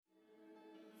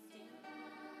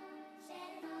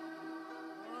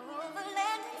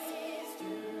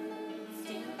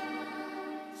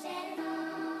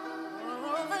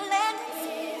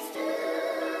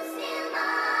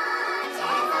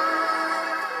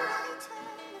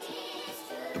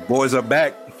Boys are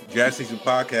back. Jazz Station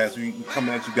Podcast. We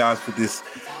coming at you guys for this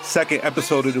second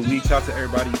episode of the week. Shout out to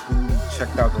everybody who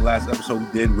checked out the last episode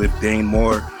we did with Dane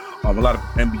Moore. A lot of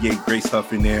NBA great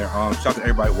stuff in there. Shout out to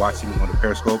everybody watching on the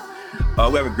Periscope.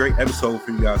 We have a great episode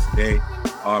for you guys today.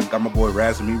 Got my boy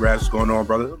Raz with me. Raz, what's going on,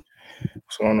 brother?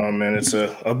 What's going on, man? It's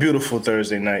a beautiful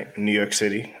Thursday night in New York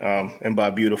City. And by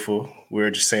beautiful,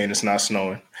 we're just saying it's not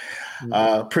snowing.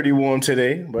 Pretty warm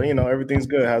today, but, everything's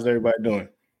good. How's everybody doing?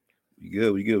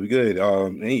 We good.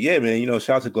 And yeah, man,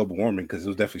 shout out to global warming because it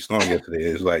was definitely snowing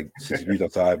yesterday. It was like 6 degrees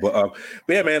outside. But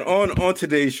yeah, man, on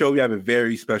today's show, we have a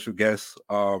very special guest.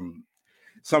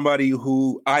 Somebody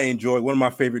who I enjoy, one of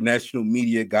my favorite national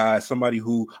media guys, somebody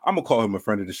who I'm gonna call him a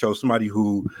friend of the show, somebody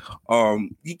who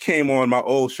he came on my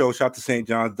old show, shout out to St.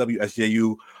 John's,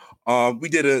 WSJU. He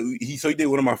did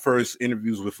one of my first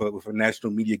interviews with a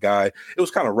national media guy. It was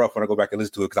kind of rough when I go back and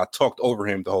listen to it because I talked over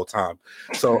him the whole time.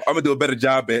 So I'm gonna do a better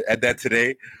job at that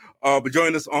today. But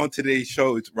joining us on today's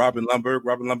show is Robin Lundberg.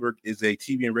 Robin Lundberg is a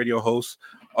TV and radio host.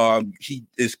 He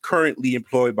is currently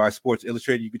employed by Sports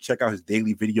Illustrated. You can check out his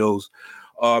daily videos.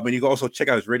 And you can also check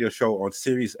out his radio show on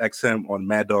Sirius XM on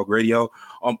Mad Dog Radio.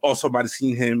 Also might have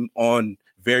seen him on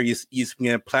various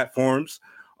ESPN platforms.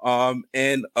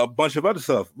 And a bunch of other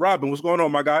stuff. Robin, what's going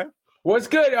on, my guy? What's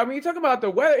good? I mean, you're talking about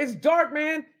the weather. It's dark,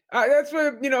 man. That's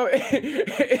what,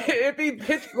 if he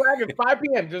pitch black at 5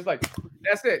 p.m., just like,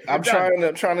 that's it. I'm trying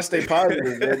to stay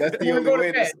positive, man. That's the only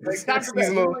way.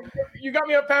 You got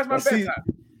me up past my bedtime.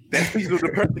 That seasonal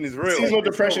depression is real. Seasonal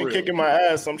depression kicking my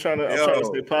ass. I'm trying to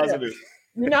stay positive.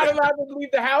 Yeah. You're not allowed to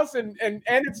leave the house, and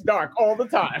it's dark all the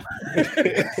time.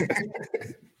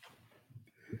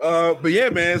 But yeah,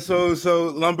 man. So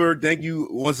Lundberg, thank you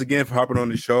once again for hopping on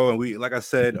the show. And we, like I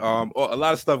said, a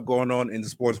lot of stuff going on in the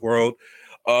sports world.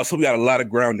 So we got a lot of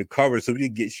ground to cover. So we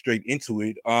can get straight into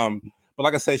it. But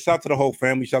like I said, shout out to the whole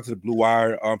family. Shout out to the Blue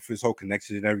Wire for this whole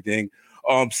connection and everything.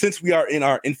 Since we are in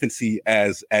our infancy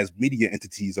as media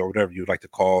entities or whatever you would like to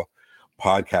call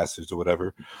podcasters or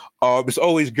whatever, it's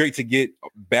always great to get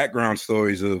background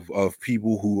stories of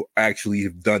people who actually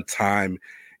have done time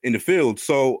in the field.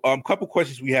 So a couple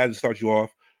questions we had to start you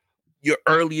off. Your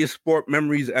earliest sport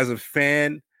memories as a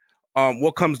fan,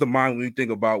 what comes to mind when you think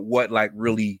about what like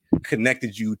really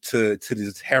connected you to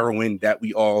this heroine that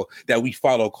we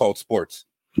follow called sports?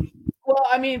 Well,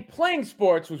 I mean, playing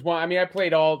sports was one. I mean, I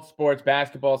played all sports,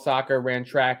 basketball, soccer, ran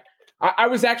track. I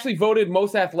was actually voted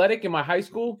most athletic in my high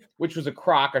school, which was a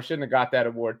crock. I shouldn't have got that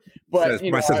award. But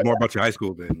says more about your high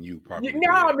school than you probably. No,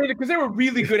 I mean, because they were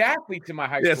really good athletes in my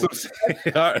high school. That's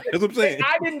what I'm saying.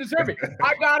 I didn't deserve it.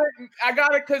 I got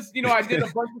it because I did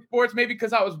a bunch of sports, maybe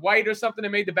because I was white or something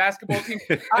and made the basketball team.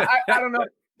 I don't know,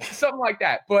 something like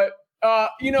that. But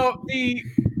if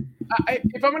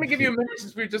I'm going to give you a memory,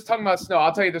 since we were just talking about snow,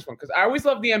 I'll tell you this one because I always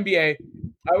loved the NBA.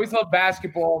 I always loved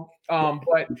basketball.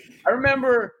 But I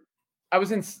remember I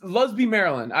was in Lusby,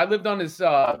 Maryland. I lived on this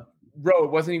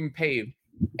road, wasn't even paved.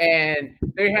 And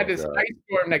they had this ice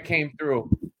storm that came through.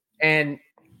 And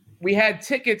we had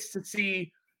tickets to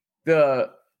see the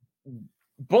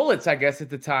Bullets, I guess, at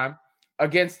the time,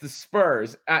 against the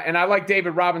Spurs. And I liked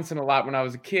David Robinson a lot when I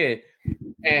was a kid.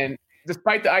 And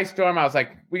despite the ice storm, I was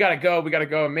like, we got to go.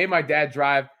 And made my dad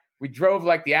drive. We drove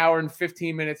like the hour and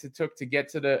 15 minutes it took to get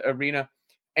to the arena.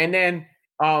 And then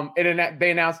they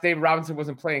announced David Robinson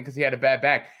wasn't playing because he had a bad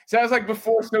back. So that was like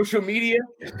before social media,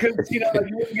 because you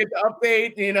wouldn't get the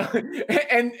update,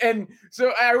 and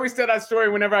so I always tell that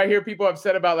story whenever I hear people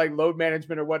upset about like load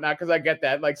management or whatnot, because I get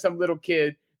that, like some little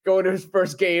kid going to his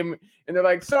first game and they're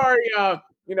like, sorry,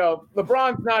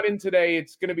 LeBron's not in today.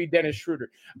 It's going to be Dennis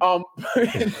Schroeder. I'm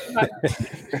actually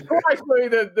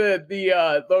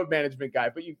the load management guy,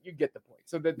 but you get the point.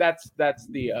 So that's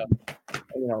the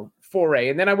foray.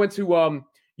 And then I went to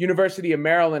University of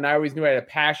Maryland. I always knew I had a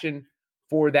passion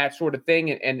for that sort of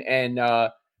thing,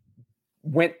 and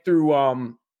went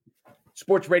through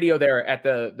sports radio there at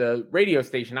the radio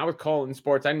station. I was calling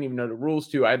sports. I didn't even know the rules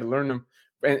too. I had to learn them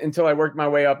until I worked my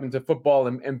way up into football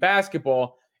and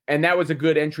basketball. And that was a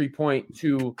good entry point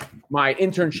to my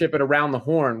internship at Around the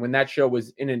Horn when that show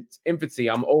was in its infancy.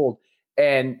 I'm old.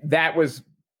 And that was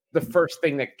the first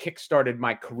thing that kickstarted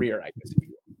my career, I guess.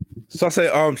 So I say,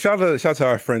 shout out to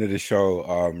our friend of the show,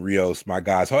 Rios, my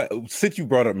guy. So since you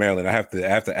brought up Maryland, I have to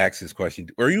ask this question.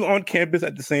 Were you on campus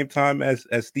at the same time as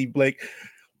Steve Blake?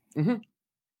 Mm-hmm.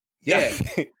 Yeah.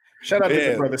 Shout out to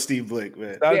your brother Steve Blake,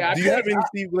 man. Do you have any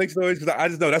Steve Blake stories? Because I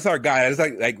just know that's our guy. It's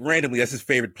like randomly, that's his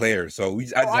favorite player. So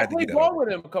I played ball with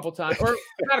him a couple times, or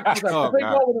not a couple times. I played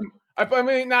ball with him. I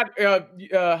mean, not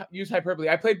use hyperbole.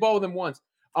 I played ball with him once.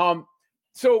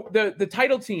 So the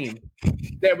title team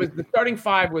that was the starting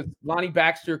five was Lonnie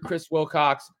Baxter, Chris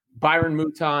Wilcox, Byron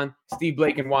Mouton, Steve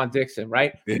Blake, and Juan Dixon,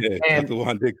 right? Yeah, and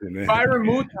Juan Dixon, man. Byron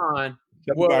Mouton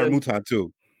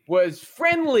was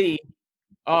friendly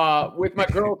with my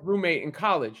girl's roommate in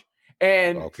college.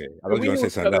 And okay, I was going to say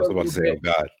something else. I was about to say, oh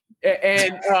God.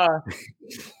 And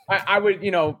I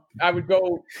would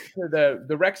go to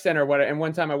the rec center, and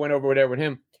one time I went over there with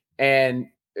him, and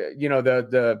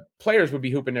the players would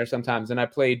be hooping there sometimes, and I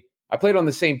played on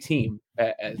the same team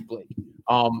as Blake.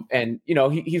 And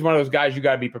he's one of those guys you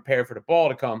got to be prepared for the ball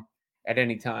to come at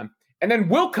any time. And then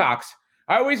Wilcox,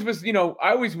 I always was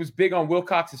big on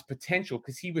Wilcox's potential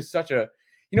because he was such a,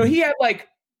 he had like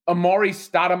Amari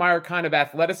Stoudemire kind of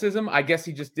athleticism. I guess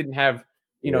he just didn't have,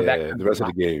 that the rest of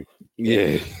the game.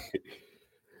 Yeah.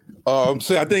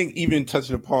 So I think even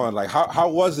touching upon like how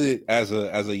was it as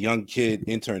a young kid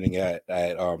interning at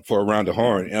for Around the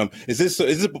Horn? Is this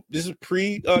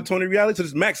pre Tony Reali? So this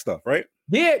is Max stuff, right?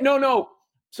 Yeah, no.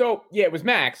 So yeah, it was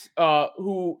Max,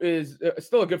 who is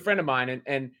still a good friend of mine,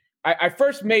 and I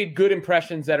first made good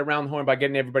impressions at Around the Horn by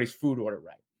getting everybody's food order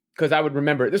right. Because I would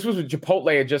remember this was when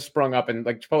Chipotle had just sprung up, and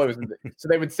like Chipotle was, so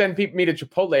they would send me to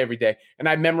Chipotle every day, and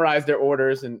I memorized their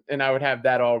orders, and I would have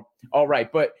that all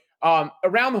right. But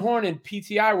Around the Horn and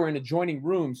PTI were in adjoining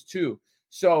rooms too,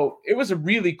 so it was a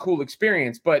really cool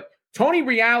experience. But Tony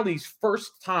Reali's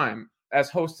first time as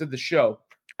host of the show,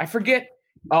 I forget,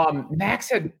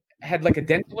 Max had like a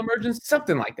dental emergency,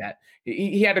 something like that.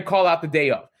 He had to call out the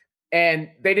day of, and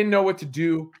they didn't know what to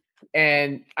do.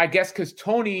 And I guess because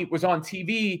Tony was on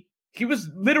TV, he was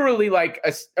literally like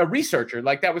a researcher.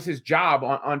 Like that was his job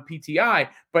on PTI,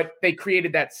 but they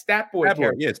created that Stat Boy.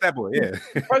 Stat Boy, yeah.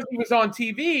 Because he was on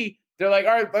TV, they're like,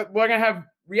 all right, we're going to have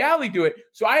Reali do it.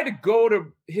 So I had to go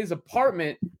to his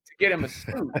apartment to get him a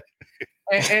suit.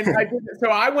 and I did it. So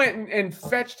I went and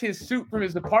fetched his suit from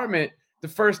his apartment the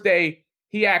first day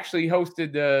he actually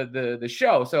hosted the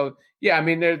show. So yeah, I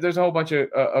mean, there's a whole bunch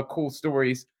of cool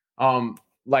stories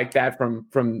like that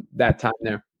from that time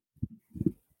there.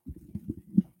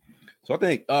 So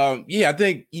I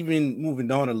think even moving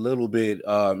on a little bit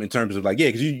in terms of like,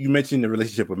 because you mentioned the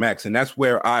relationship with Max, and that's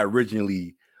where I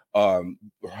originally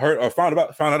heard or found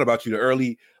out about you, the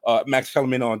early Max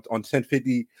Kellerman on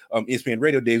 1050 ESPN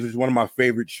Radio Days, which is one of my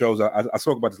favorite shows. I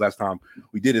spoke about this last time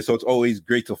we did it, so it's always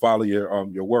great to follow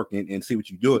your work and see what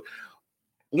you do.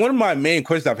 One of my main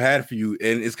questions I've had for you,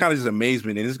 and it's kind of just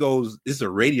amazement, and this is a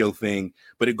radio thing,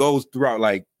 but it goes throughout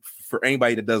like for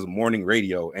anybody that does morning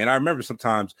radio. And I remember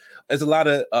sometimes there's a lot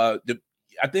of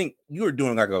I think you were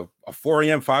doing like a 4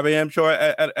 a.m., 5 a.m. show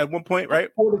at one point, right?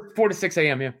 4 to 6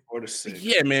 a.m. Yeah, 4 to 6.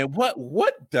 Yeah, man. What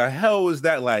the hell was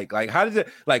that like? Like, how did it?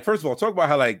 Like, first of all, talk about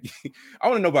how like I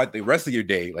want to know about the rest of your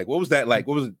day. Like, what was that like?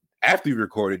 What was it after you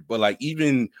recorded? But like,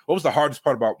 even what was the hardest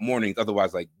part about mornings?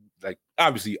 Otherwise, like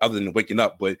obviously, other than waking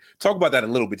up. But talk about that a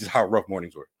little bit, just how rough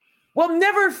mornings were. Well,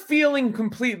 never feeling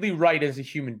completely right as a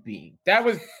human being. That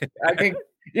was, I think,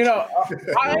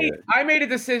 I made a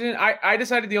decision. I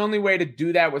decided the only way to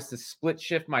do that was to split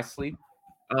shift my sleep.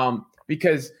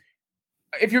 Because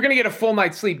if you're going to get a full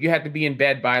night's sleep, you have to be in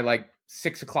bed by like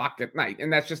 6 o'clock at night.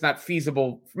 And that's just not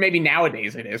feasible. Maybe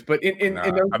nowadays it is, but in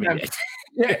those times,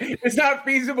 it's not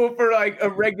feasible for like a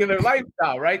regular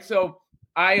lifestyle. Right. So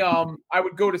I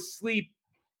would go to sleep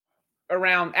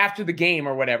around after the game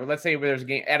or whatever. Let's say there's a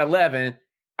game at 11,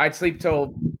 I'd sleep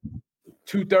till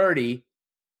 2:30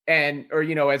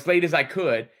 or as late as I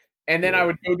could. And then I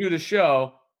would go do the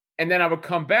show, and then I would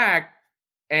come back.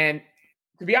 And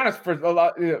to be honest, for a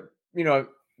lot,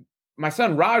 my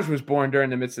son Raj was born during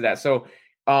the midst of that. So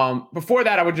before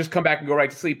that, I would just come back and go right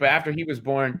to sleep. But after he was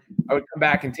born, I would come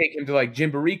back and take him to like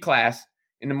Gymboree class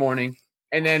in the morning.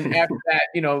 And then after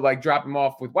that, like drop him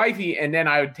off with wifey. And then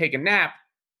I would take a nap.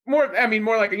 More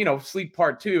like, sleep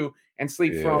part 2 and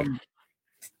sleep from,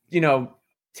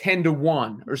 10 to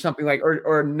 1 or something like,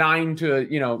 or 9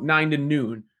 to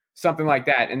noon, something like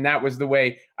that. And that was the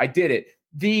way I did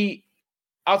it.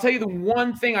 I'll tell you the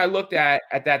one thing I looked at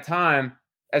that time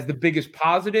as the biggest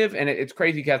positive, and it's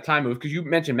crazy because time moves, because you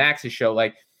mentioned Max's show.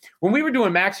 Like when we were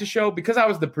doing Max's show, because I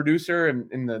was the producer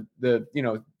and the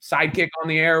sidekick on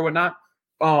the air or whatnot,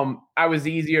 I was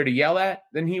easier to yell at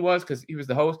than he was because he was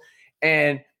the host.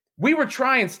 And we were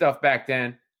trying stuff back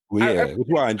then. Well, yeah, that's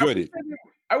why I enjoyed it.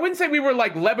 I wouldn't say we were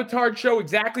like Le Batard show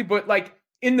exactly, but like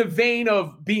in the vein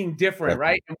of being different,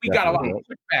 right? And we got a lot of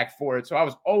pushback for it. So I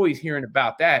was always hearing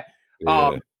about that,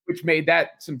 which made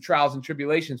that some trials and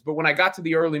tribulations. But when I got to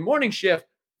the early morning shift,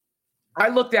 I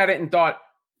looked at it and thought,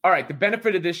 all right, the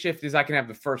benefit of this shift is I can have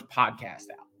the first podcast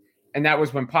out. And that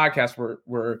was when podcasts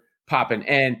were popping.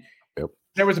 And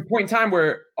there was a point in time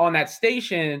where on that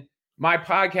station, my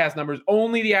podcast numbers,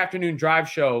 only the afternoon drive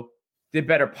show did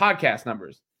better podcast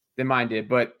numbers than mine did.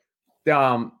 But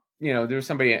there was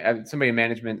somebody in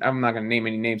management. I'm not going to name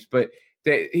any names, but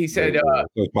he said,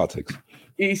 politics.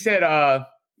 He said,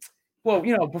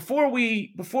 well, before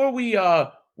we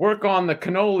work on the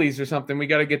cannolis or something, we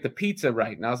got to get the pizza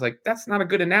right. And I was like, that's not a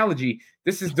good analogy.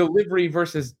 This is delivery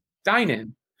versus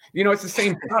dine-in. It's the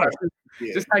same product,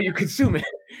 just how you consume it.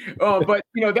 But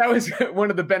that was one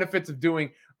of the benefits of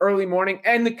doing early morning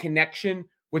and the connection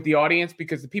with the audience,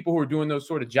 because the people who are doing those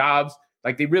sort of jobs,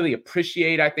 like, they really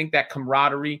appreciate, I think, that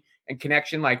camaraderie and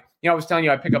connection. Like, I was telling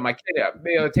you, I pick up my kid.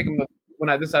 I take him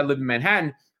I lived in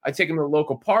Manhattan. I take him to the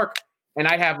local park, and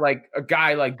I'd have like a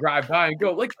guy like drive by and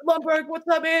go like, Lumberg, what's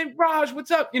up, man? Raj,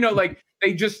 what's up? Like,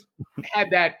 they just had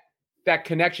that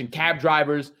connection. Cab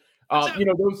drivers,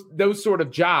 those sort of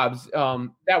jobs.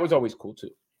 That was always cool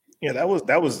too. Yeah, that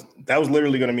was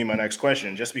literally going to be my next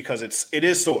question. Just because it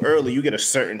is so early, you get a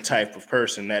certain type of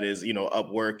person that is, up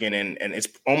working, and it's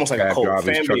almost like a cult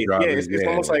fan base. It's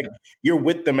almost like you're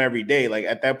with them every day. Like,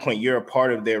 at that point, you're a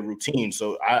part of their routine.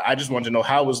 So I just wanted to know,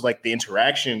 how was like the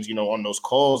interactions, on those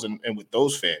calls and with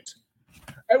those fans?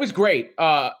 It was great.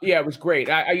 It was great.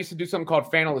 I used to do something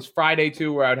called Fanalist Friday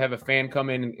too, where I'd have a fan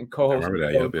come in and co-host on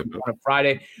a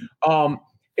Friday.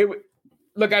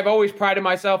 Look, I've always prided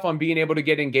myself on being able to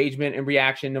get engagement and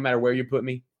reaction no matter where you put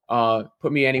me. Put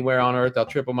me anywhere on earth, I'll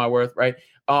triple my worth, right?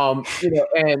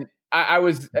 And I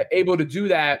was able to do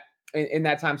that in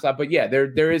that time slot. But yeah,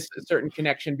 there is a certain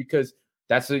connection, because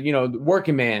that's the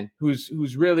working man who's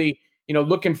really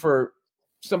looking for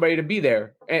somebody to be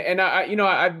there. And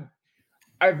I've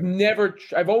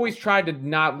always tried to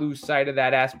not lose sight of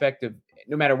that aspect of,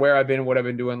 no matter where I've been, what I've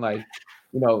been doing, like,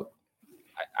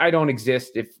 I don't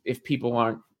exist if people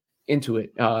aren't into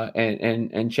it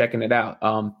and checking it out.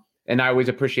 And I always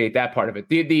appreciate that part of it.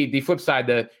 The flip side,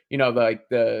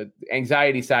 the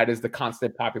anxiety side, is the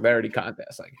constant popularity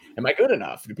contest. Like, am I good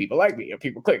enough? Do people like me? Are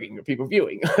people clicking? Are people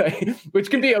viewing?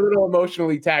 Which can be a little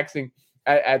emotionally taxing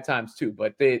at times too.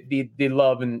 But the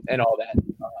love and all that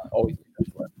always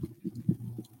does work.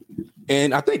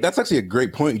 And I think that's actually a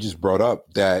great point you just brought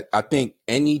up, that I think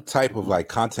any type of like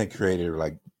content creator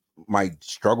like might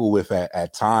struggle with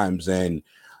at times. And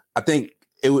I think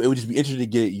it would just be interesting to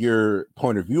get your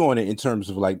point of view on it, in terms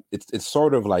of like, it's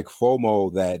sort of like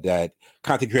FOMO that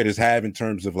content creators have, in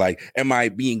terms of like, am I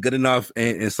being good enough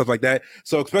and stuff like that.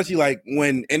 So especially like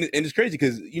when, and it's crazy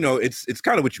because, it's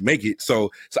kind of what you make it.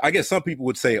 So I guess some people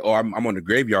would say, oh, I'm on the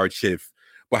graveyard shift.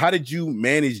 But how did you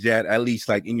manage that, at least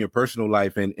like in your personal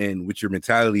life and with your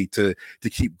mentality, to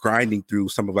keep grinding through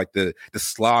some of like the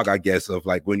slog, I guess, of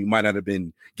like when you might not have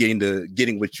been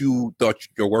getting what you thought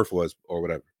your worth was or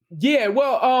whatever? Yeah,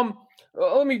 well,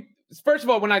 first of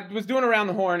all, when I was doing Around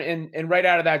the Horn and right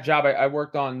out of that job, I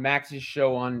worked on Max's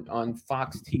show on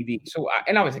Fox TV. So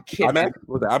I was a kid.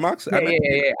 Was it IMAX?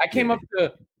 Yeah. I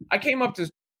came up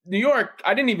to New York.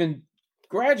 I didn't even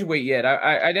graduate yet.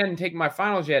 I didn't take my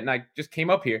finals yet, and I just came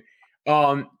up here.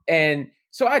 And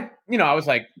so I was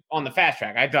like on the fast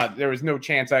track. I thought there was no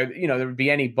chance there would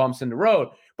be any bumps in the road,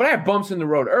 but I had bumps in the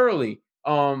road early.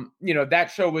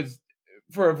 That show was,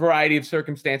 for a variety of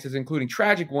circumstances, including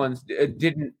tragic ones,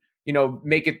 didn't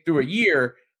make it through a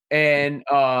year. And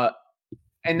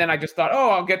then I just thought,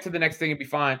 I'll get to the next thing and be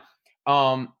fine.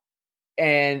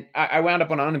 And I wound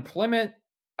up on unemployment.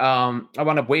 I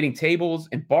wound up waiting tables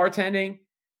and bartending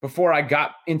before I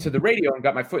got into the radio and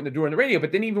got my foot in the door in the radio.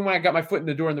 But then even when I got my foot in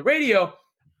the door in the radio,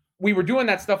 we were doing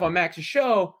that stuff on Max's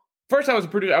show. First, I was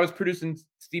producing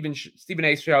Stephen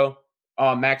A's show,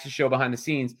 Max's show behind the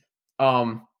scenes.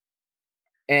 And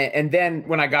then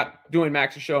when I got doing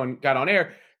Max's show and got on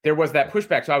air, there was that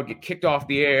pushback. So I would get kicked off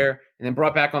the air and then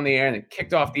brought back on the air and then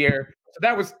kicked off the air. So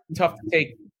that was tough to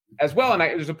take as well. And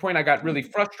there was a point I got really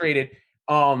frustrated.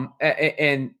 And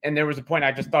there was a point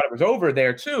I just thought it was over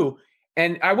there too.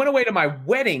 And I went away to my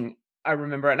wedding, I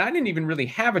remember, and I didn't even really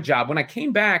have a job. When I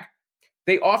came back,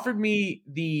 they offered me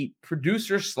the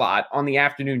producer slot on the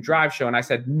afternoon drive show. And I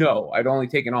said, no, I'd only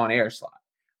take an on-air slot.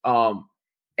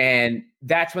 And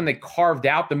that's when they carved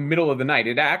out the middle of the night.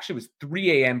 It actually was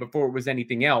 3 a.m. before it was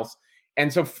anything else.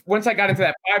 And so once I got into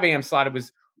that 5 a.m. slot, it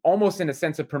was almost in a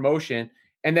sense of promotion.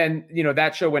 And then,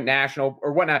 that show went national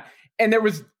or whatnot. And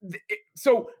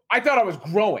so I thought I was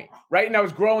growing, right? And I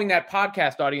was growing that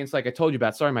podcast audience, like I told you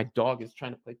about. Sorry, my dog is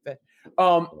trying to play fetch.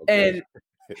 And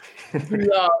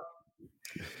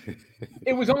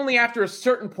it was only after a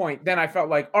certain point, then I felt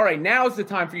like, all right, now is the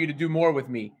time for you to do more with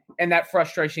me. And that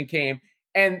frustration came.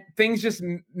 And things just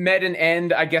met an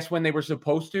end, I guess, when they were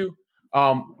supposed to.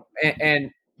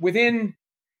 And within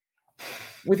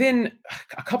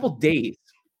a couple days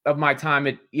of my time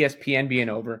at ESPN being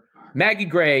over, Maggie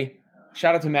Gray,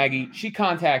 shout out to Maggie. She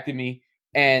contacted me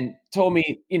and told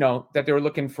me, that they were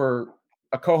looking for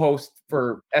a co-host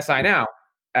for SI Now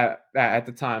at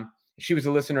the time. She was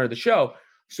a listener of the show.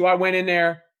 So I went in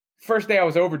there. First day I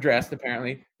was overdressed,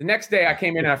 apparently. The next day I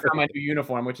came in and I found my new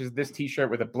uniform, which is this T-shirt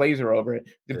with a blazer over it.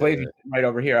 The blazer right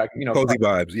over here. Cozy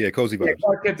vibes. Yeah, cozy vibes.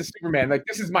 Clark Kent the Superman. Like,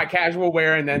 this is my casual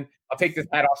wear, and then I'll take this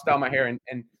hat off, style my hair,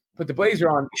 and put the blazer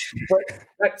on. But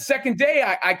that second day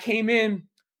I came in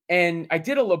and I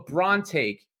did a LeBron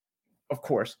take, of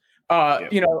course.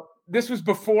 This was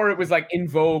before it was like in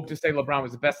vogue to say LeBron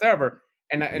was the best ever.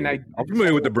 I'm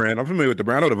familiar with the brand. I know the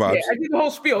vibes. Yeah, I did the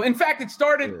whole spiel. In fact,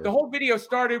 the whole video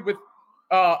started with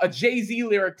a Jay-Z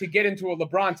lyric to get into a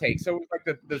LeBron take. So it was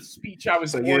like the speech I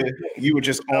was. So you were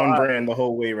just on brand the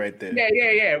whole way right there.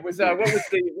 Yeah. It was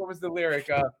what was the lyric?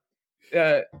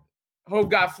 Hope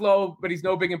got flow, but he's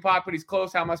no big in Pac, but he's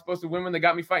close. How am I supposed to win when they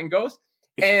got me fighting ghosts?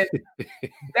 And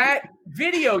that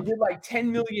video did like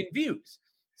 10 million views.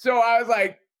 So I was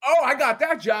like, oh, I got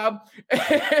that job.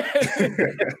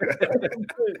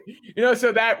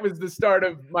 So that was the start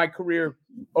of my career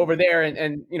over there.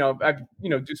 And I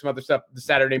do some other stuff, the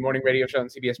Saturday morning radio show on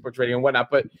CBS Sports Radio and whatnot.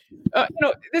 But,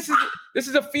 this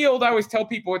is a field I always tell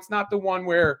people, it's not the one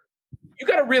where you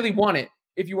got to really want it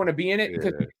if you want to be in it,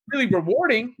 because it's really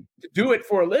rewarding to do it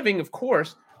for a living, of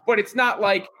course. But it's not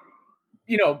like,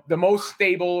 the most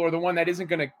stable or the one that isn't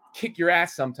going to kick your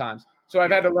ass sometimes. So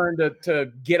I've had to learn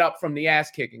to get up from the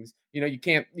ass kickings. You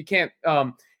can't you can't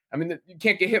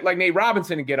get hit like Nate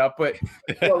Robinson and get up, but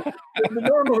the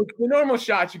normal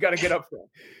shots you got to get up from.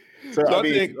 So go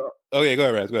ahead,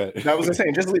 Raz. Go ahead. I was just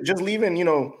saying, just leaving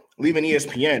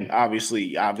ESPN,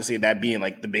 obviously that being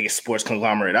like the biggest sports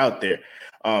conglomerate out there.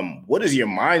 What is your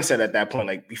mindset at that point?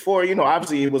 Like before,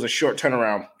 obviously it was a short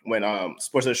turnaround when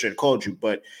Sports Illustrated called you,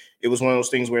 but it was one of those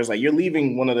things where it's like you're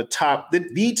leaving one of the top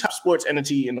sports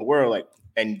entity in the world, like,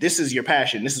 and this is your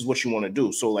passion. This is what you want to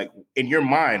do. So, like, in your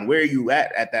mind, where are you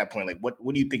at that point? Like, what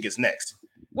do you think is next?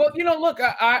 Well, look,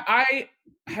 I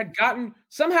had gotten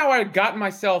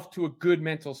myself to a good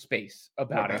mental space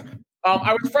about it.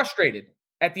 I was frustrated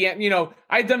at the end.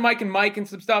 I had done Mike and Mike and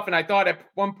some stuff, and I thought at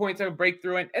one point I would break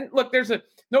through it. And look,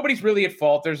 nobody's really at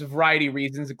fault. There's a variety of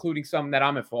reasons, including some that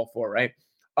I'm at fault for, right?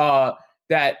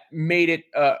 That made it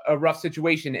a rough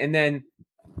situation. And then,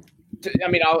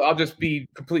 I'll just be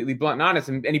completely blunt and honest,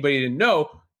 and anybody didn't know,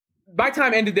 my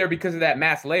time ended there because of that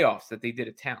mass layoffs that they did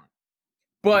at Talent.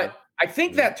 But I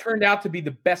think that turned out to be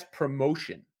the best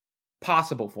promotion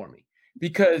possible for me,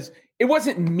 because it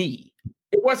wasn't me.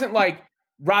 It wasn't like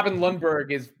Robin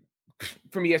Lundberg is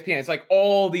from ESPN. It's like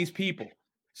all these people.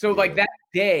 So like that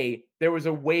day, there was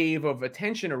a wave of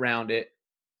attention around it.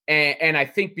 And I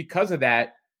think because of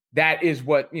that is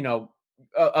what,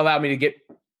 allowed me to get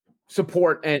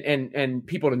support and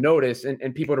people to notice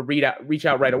and people to reach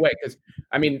out right away. Because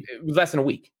it was less than a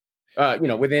week,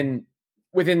 within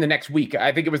the next week.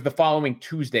 I think it was the following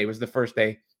Tuesday was the first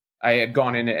day I had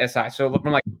gone into SI. So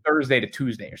from like Thursday to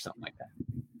Tuesday or something like that.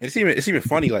 It's even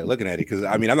funny, like looking at it, because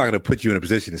I'm not going to put you in a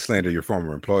position to slander your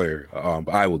former employer,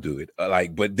 but I will do it.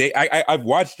 But I've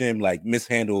watched them like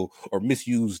mishandle or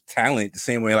misuse talent the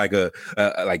same way like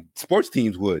like sports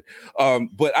teams would. So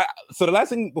the last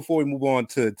thing before we move on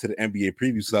to the NBA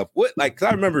preview stuff, cause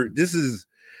I remember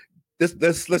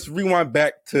let's rewind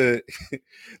back to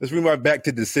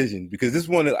Decision, because this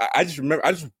one I just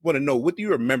want to know, what do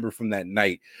you remember from that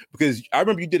night? Because I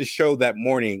remember you did a show that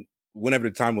morning, whenever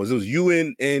the time was. It was you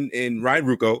and Ryan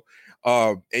Ruocco,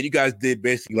 and you guys did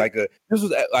basically this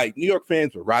was like New York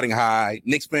fans were riding high.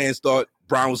 Knicks fans thought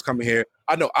Brown was coming here.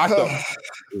 I thought.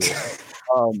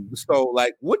 So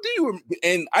like, what do you?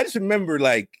 And I just remember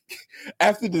like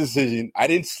after the Decision, I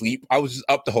didn't sleep. I was just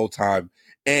up the whole time,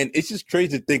 and it's just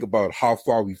crazy to think about how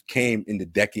far we've came in the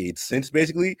decades since,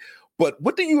 basically. But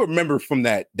what do you remember from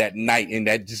that night and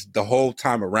that just the whole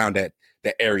time around that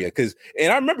area?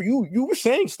 And I remember you were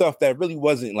saying stuff that really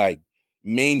wasn't like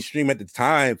mainstream at the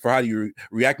time for how you were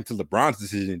reacting to LeBron's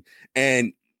decision.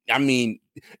 And I think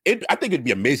it'd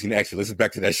be amazing to actually listen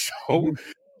back to that show.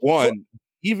 One,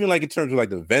 even like in terms of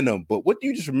like the venom, but what do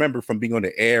you just remember from being on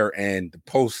the air and the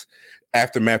post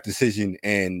aftermath decision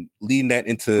and leading that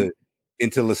into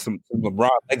some LeBron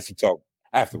legacy talk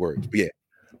afterwards? But yeah.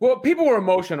 Well, people were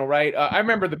emotional, right? I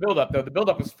remember the buildup, though. The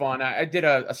buildup was fun. I did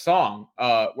a song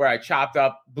where I chopped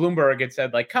up Bloomberg. It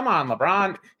said, like, "Come on,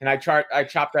 LeBron," and I chopped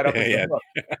that up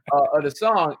of the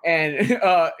song. And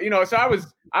so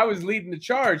I was leading the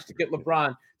charge to get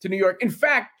LeBron to New York. In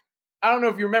fact, I don't know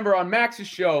if you remember on Max's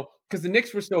show, because the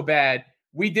Knicks were so bad,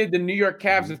 we did the New York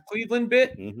Cavs of Cleveland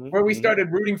bit, where we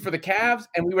started rooting for the Cavs,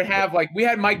 and we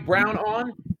had Mike Brown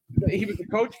on. He was the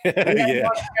coach.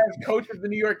 As coach of the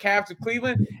New York Cavs of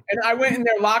Cleveland. And I went in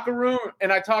their locker room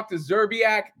and I talked to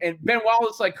Zerbiak, and Ben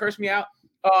Wallace like cursed me out.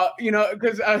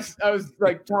 Because I was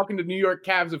like talking to New York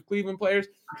Cavs of Cleveland players.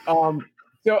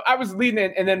 So I was leading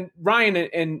it, and then Ryan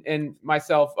and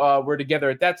myself were together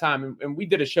at that time, and we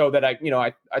did a show that I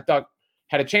thought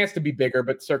had a chance to be bigger,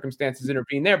 but circumstances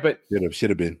intervened there. But should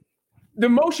have been. The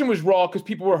emotion was raw because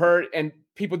people were hurt, and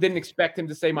people didn't expect him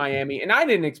to say Miami, and I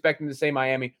didn't expect him to say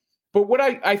Miami. But what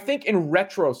I think in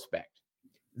retrospect,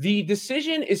 the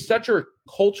decision is such a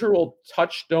cultural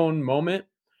touchstone moment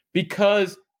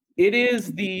because it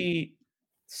is the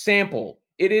sample.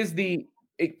 It is a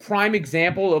prime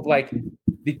example of like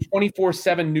the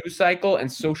 24/7 news cycle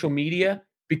and social media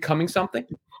becoming something.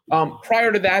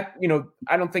 Prior to that,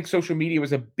 I don't think social media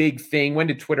was a big thing. When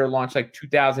did Twitter launch? Like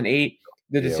 2008,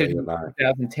 the decision was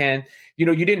 2010.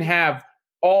 You didn't have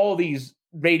all these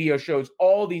radio shows,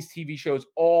 all these TV shows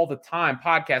all the time,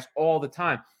 podcasts all the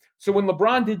time. So when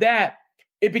LeBron did that,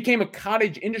 it became a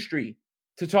cottage industry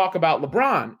to talk about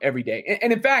LeBron every day.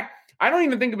 And in fact, I don't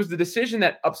even think it was the decision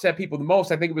that upset people the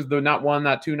most. I think it was the not one,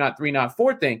 not two, not three, not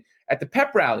four thing at the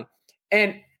pep rally.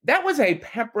 And that was a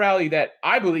pep rally that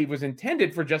I believe was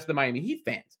intended for just the Miami Heat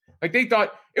fans. Like they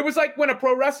thought it was like when a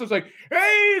pro wrestler's like,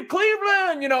 hey,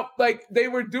 Cleveland, like they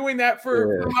were doing that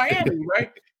for Miami,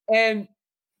 right? And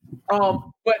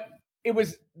but it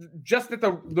was just at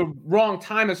the wrong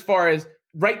time as far as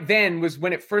right then was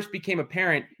when it first became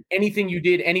apparent anything you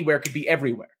did anywhere could be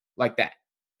everywhere like that.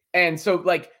 And so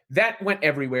like that went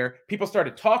everywhere. People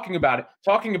started talking about it,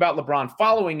 talking about LeBron,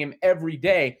 following him every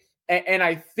day. And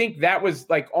I think that was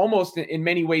like almost in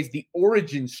many ways the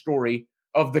origin story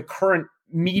of the current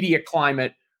media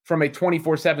climate from a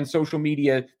 24/7 social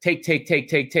media take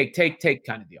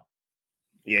kind of deal.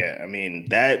 Yeah, I mean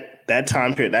that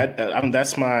time period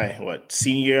that's my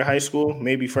senior year of high school,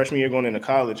 maybe freshman year going into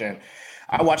college, and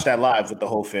I watched that live with the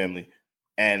whole family.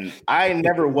 And I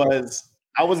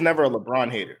was never a LeBron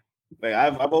hater. Like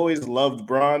I've always loved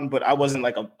Bron, but I wasn't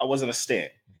a stan.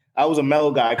 I was a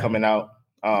mellow guy coming out,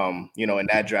 in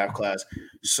that draft class.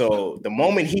 So the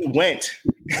moment he went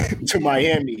to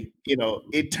Miami,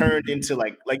 it turned into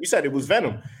like you said, it was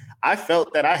venom. I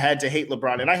felt that I had to hate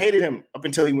LeBron, and I hated him up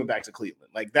until he went back to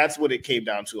Cleveland. Like that's what it came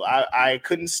down to. I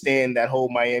couldn't stand that whole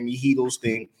Miami Heatles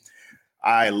thing.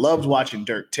 I loved watching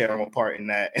Dirk tear him apart in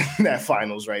that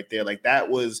finals right there. Like that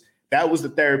was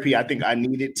the therapy I think I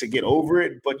needed to get over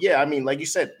it. But yeah, I mean, like you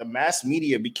said, the mass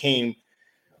media became,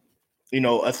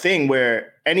 a thing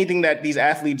where anything that these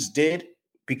athletes did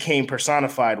became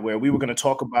personified, where we were going to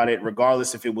talk about it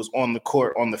regardless if it was on the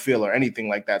court, on the field, or anything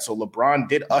like that. So LeBron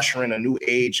did usher in a new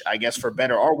age, I guess, for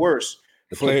better or worse.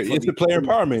 It's the player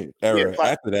empowerment era.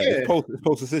 After that, it's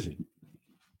post decision.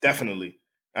 Definitely.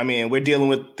 I mean, we're dealing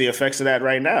with the effects of that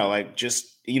right now. Like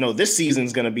just, this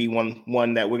season's going to be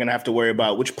one that we're going to have to worry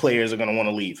about which players are going to want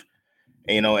to leave,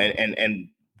 and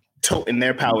toting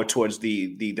their power towards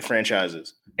the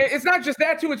franchises. It's not just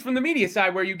that too. It's from the media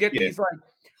side where you get these like,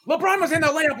 LeBron was in the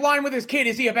layup line with his kid.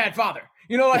 Is he a bad father?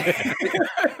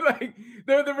 Like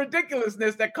the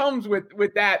ridiculousness that comes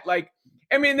with that. Like,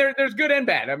 I mean, there's good and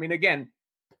bad. I mean, again,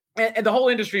 and the whole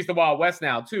industry is the Wild West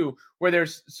now too, where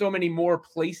there's so many more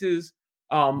places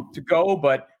to go,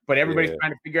 but everybody's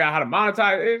trying to figure out how to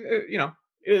monetize. It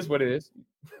is what it is.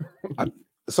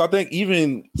 So I think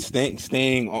even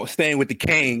staying with the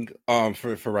king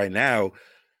for right now.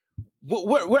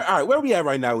 Where are we at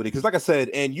right now with it? Because like I said,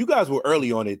 and you guys were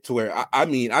early on it to where I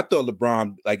thought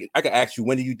LeBron, like I could ask you,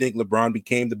 when do you think LeBron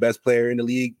became the best player in the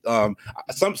league?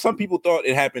 Some people thought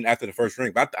it happened after the first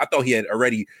ring, but I thought he had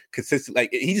already consistent, like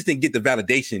he just didn't get the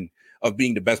validation of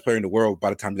being the best player in the world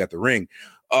by the time he got the ring.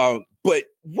 But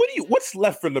what's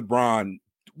left for LeBron?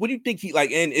 What do you think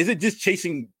and is it just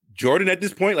chasing Jordan at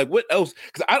this point? Like what else?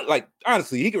 Because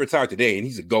honestly, he could retire today and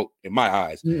he's a GOAT in my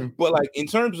eyes. Yeah. But like in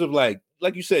terms of like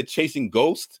you said, chasing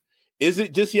Ghost, is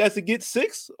it just he has to get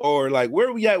 6? Or like where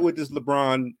are we at with this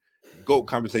LeBron GOAT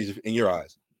conversation in your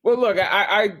eyes? Well, look,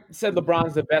 I said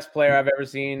LeBron's the best player I've ever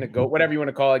seen, the GOAT, whatever you want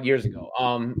to call it, years ago.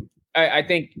 I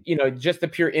think, just the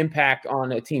pure impact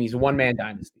on a team. He's a one-man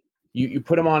dynasty. You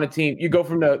put him on a team, you go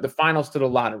from the finals to the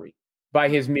lottery by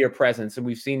his mere presence. And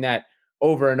we've seen that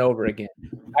over and over again.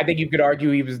 I think you could argue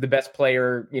he was the best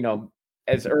player,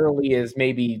 as early as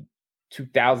maybe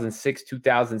 2006,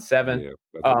 2007.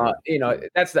 Yeah,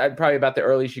 that's probably about the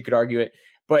earliest you could argue it,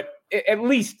 but at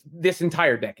least this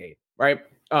entire decade, right?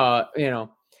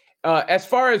 As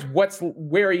far as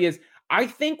where he is, I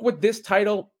think what this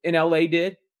title in LA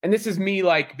did, and this is me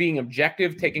like being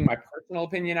objective, taking my personal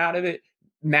opinion out of it,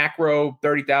 macro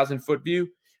 30,000 foot view.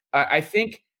 I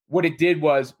think what it did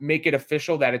was make it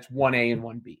official that it's 1A and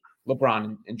 1B.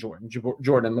 LeBron and Jordan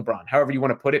and LeBron, however you want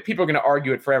to put it. People are going to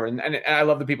argue it forever. And I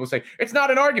love the people who say, it's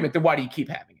not an argument. Then why do you keep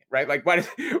having it, right? Like,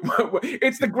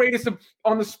 it's the greatest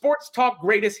on the Sports Talk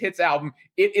Greatest Hits album.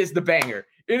 It is the banger.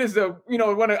 It is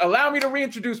when allow me to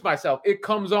reintroduce myself. It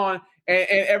comes on and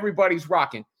everybody's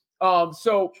rocking.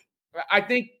 So I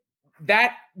think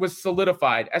that was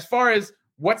solidified. As far as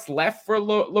what's left for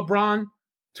LeBron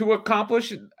to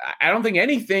accomplish, I don't think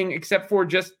anything except for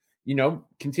just,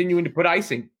 continuing to put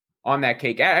icing on that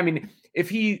cake. I mean, if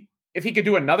he could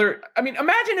do another,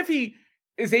 imagine if he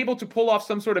is able to pull off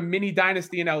some sort of mini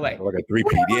dynasty in LA. Like a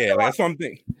three-peat. Yeah, that's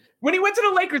something. When he went to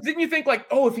the Lakers, didn't you think like,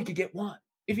 oh, if he could get one,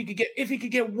 if he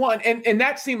could get one, and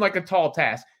that seemed like a tall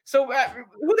task. So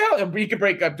who the hell? He could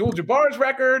break Abdul-Jabbar's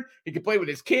record. He could play with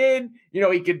his kid.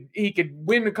 He could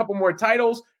win a couple more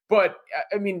titles. But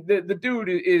I mean, the dude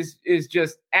is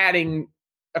just adding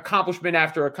accomplishment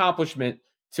after accomplishment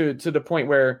to the point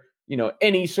where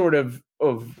any sort of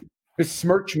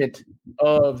besmirchment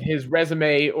of his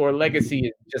resume or legacy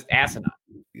is just asinine.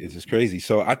 It's just crazy.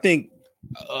 So I think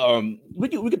we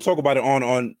could talk about it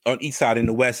on each side, in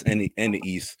the West and the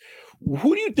East.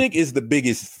 Who do you think is the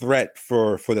biggest threat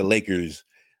for the Lakers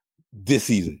this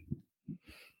season?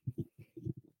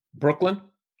 Brooklyn.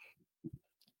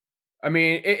 I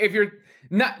mean, if you're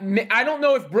not, I don't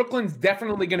know if Brooklyn's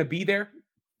definitely going to be there.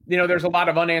 There's a lot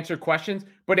of unanswered questions.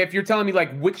 But if you're telling me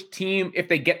like which team, if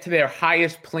they get to their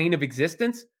highest plane of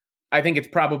existence, I think it's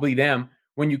probably them.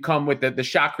 When you come with the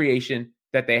shot creation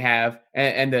that they have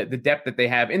and the depth that they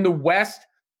have in the West,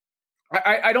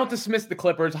 I don't dismiss the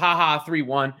Clippers.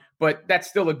 3-1, but that's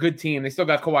still a good team. They still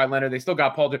got Kawhi Leonard. They still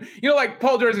got Paul George. Like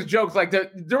Paul George's jokes, like the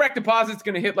direct deposit's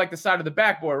going to hit like the side of the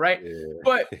backboard, right? Yeah.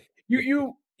 But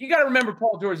you got to remember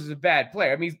Paul George is a bad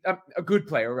player. I mean, he's a good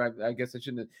player. I guess I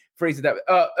shouldn't phrase it that way.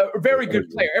 A very good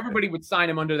player. Everybody would sign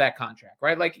him under that contract,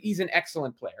 right? Like he's an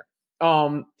excellent player.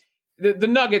 The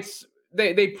Nuggets,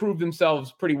 they proved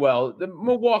themselves pretty well. The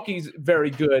Milwaukee's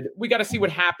very good. We got to see what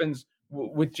happens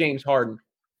with James Harden.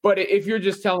 But if you're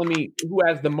just telling me who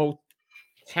has the most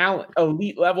talent,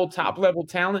 elite level, top level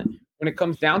talent, when it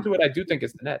comes down to it, I do think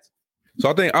it's the Nets. So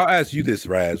I think I'll ask you this,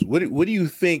 Raz. What do you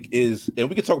think is, and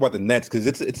we can talk about the Nets because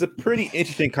it's a pretty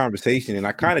interesting conversation, and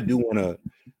I kind of do want to.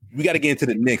 We got to get into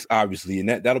the Knicks, obviously, and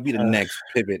that'll be the next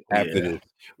pivot after this.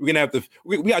 We're gonna have to.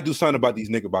 We got to do something about these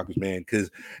Knickerbockers, man. Because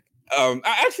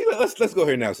actually, let's go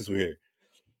here now since we're here.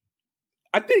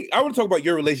 I think I want to talk about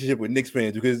your relationship with Knicks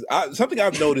fans because something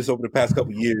I've noticed over the past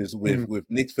couple of years with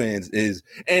Knicks fans is,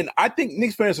 and I think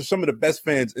Knicks fans are some of the best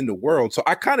fans in the world. So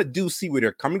I kind of do see where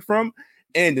they're coming from.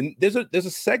 And there's a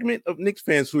segment of Knicks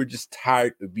fans who are just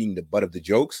tired of being the butt of the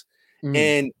jokes.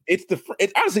 And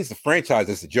honestly, it's the franchise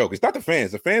that's the joke. It's not the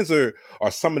fans. The fans are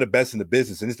some of the best in the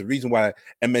business. And it's the reason why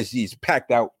MSG is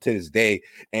packed out to this day.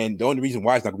 And the only reason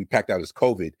why it's not going to be packed out is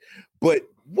COVID. But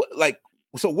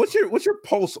so what's your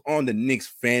pulse on the Knicks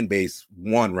fan base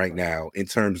right now in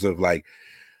terms of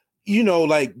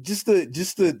just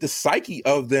the psyche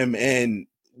of them and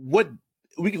what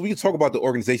we can talk about the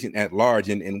organization at large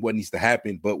and what needs to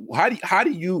happen. But what are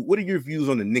your views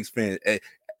on the Knicks fan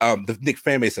the Knicks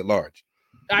fan base at large?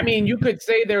 I mean, you could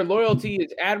say their loyalty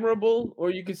is admirable,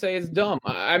 or you could say it's dumb.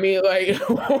 I mean, like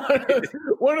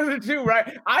one of the two,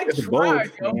 right? I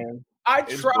tried.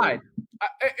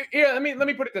 Let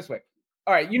me put it this way.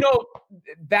 All right,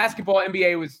 basketball,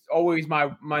 NBA was always my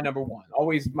number one,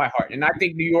 always my heart. And I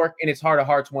think New York, in its heart of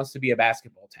hearts, wants to be a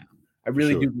basketball town. I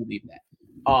really do believe that.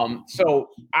 So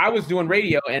I was doing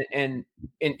radio and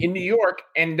in New York,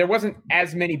 and there wasn't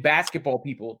as many basketball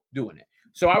people doing it.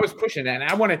 So I was pushing that,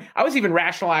 and I was even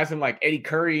rationalizing like Eddie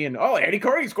Curry and Eddie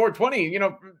Curry scored 20,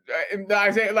 and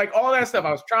I say like all that stuff.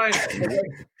 I was trying,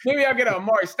 maybe I'll get a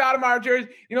Amari Stoudemire jersey,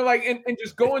 and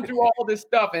just going through all this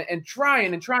stuff and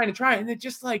trying, and it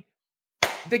just like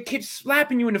they keep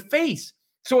slapping you in the face.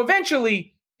 So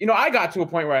eventually, I got to a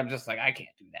point where I'm just like, I can't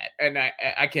do that, and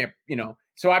I can't,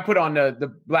 So I put on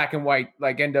the black and white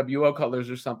like NWO colors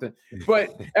or something.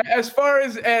 But as far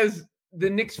as the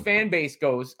Knicks fan base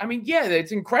goes, I mean, yeah,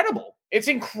 it's incredible. It's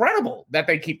incredible that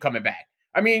they keep coming back.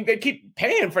 I mean, they keep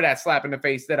paying for that slap in the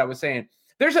face that I was saying.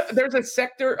 There's a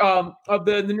sector of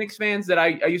the Knicks fans that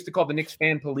I used to call the Knicks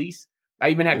fan police. I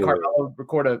even had Carmelo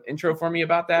record an intro for me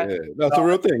about that. Yeah, that's a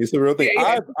real thing. It's a real thing.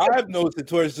 Yeah. I've noticed it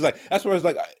towards just like that's where it's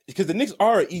like because the Knicks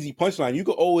are an easy punchline. You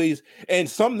could always and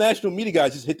some national media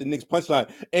guys just hit the Knicks punchline,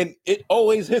 and it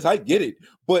always hits. I get it,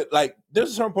 but like there's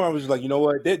a certain point I was just like, you know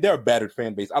what? They're a battered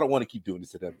fan base. I don't want to keep doing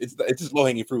this to them. It's just low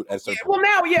hanging fruit at a certain point.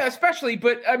 Well, now, yeah, especially.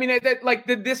 But I mean,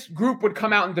 this group would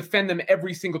come out and defend them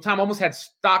every single time. Almost had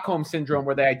Stockholm syndrome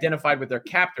where they identified with their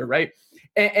captor, right?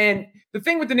 And the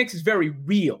thing with the Knicks is very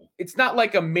real. It's not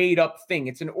like a made up thing.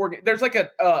 It's an there's like a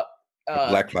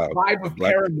black cloud vibe of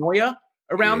paranoia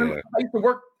around them.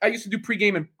 I used to do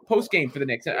pregame and postgame for the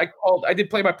Knicks. I did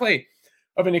play-by-play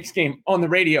of a Knicks game on the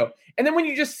radio. And then when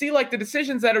you just see like the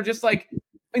decisions that are just like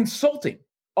insulting,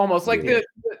 almost like the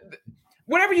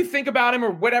whatever you think about him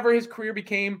or whatever his career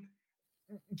became,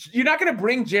 you're not going to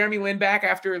bring Jeremy Lin back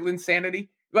after Linsanity.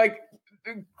 Like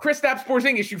Kristaps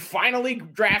Porzingis, you finally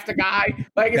draft a guy.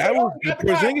 Like that was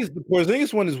the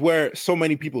Porzingis one is where so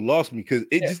many people lost me because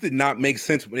it just did not make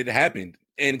sense when it happened,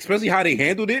 and especially how they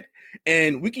handled it.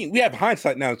 And we have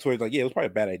hindsight now towards like, it was probably a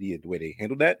bad idea the way they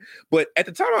handled that. But at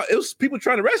the time, it was people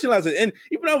trying to rationalize it. And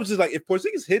even I was just like, if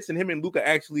Porzingis hits and him and Luka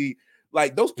actually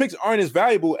like those picks aren't as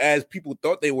valuable as people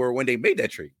thought they were when they made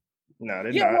that trade. No,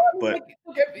 they're not. Well,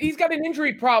 but he's got an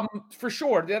injury problem for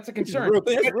sure. That's a concern.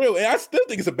 That's real. And I still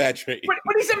think it's a bad trade. But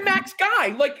he's a max guy.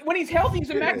 Like when he's healthy,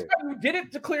 he's a max guy. You did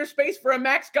it to clear space for a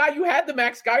max guy. You had the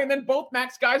max guy, and then both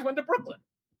max guys went to Brooklyn.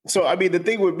 So I mean, the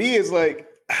thing with me is like,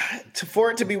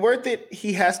 for it to be worth it,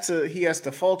 he has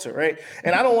to falter, right?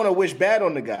 And I don't want to wish bad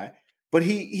on the guy, but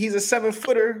he's a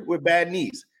 7-footer with bad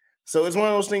knees. So it's one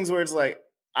of those things where it's like,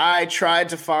 I tried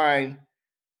to find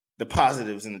the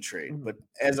positives in the trade, but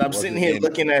as I'm sitting here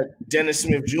looking at Dennis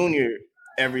Smith Jr.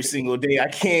 every single day, I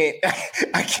can't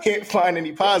find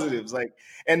any positives. Like,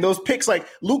 and those picks, like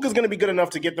Luka's going to be good enough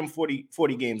to get them 40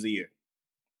 games a year.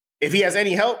 If he has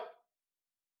any help,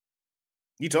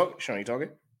 Sean, you talking?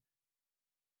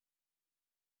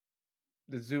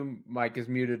 The Zoom mic is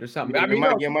muted or something. I mean,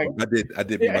 Mike. I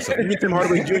did mute myself. Even Tim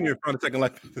Hardaway Jr. found a second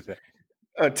life today.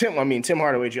 Tim Hardaway Jr. Tim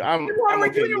Hardaway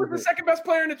Jr. was the second best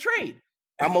player in the trade.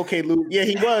 I'm okay, Lou. Yeah,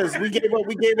 he was. We gave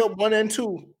up 1 and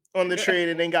 2 on the trade,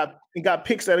 and then got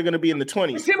picks that are going to be in the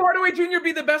 20s. Would Tim Hardaway Jr.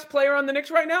 be the best player on the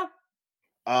Knicks right now?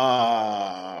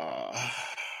 I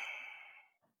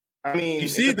mean, you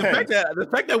see the fact that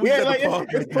we got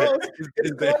the ball.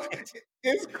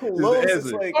 It's close.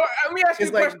 It's like, let me ask you a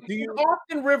question. Is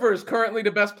Austin Rivers currently the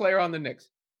best player on the Knicks?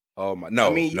 Oh my, no.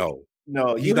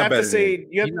 No, you have to say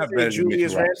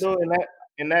Julius Randle,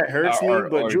 and that hurts me.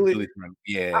 But Julius,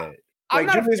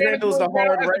 like Julius Randle's the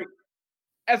hard right.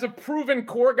 As a proven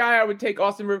core guy, I would take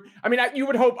Austin Rivers. I mean, you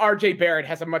would hope RJ Barrett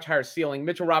has a much higher ceiling.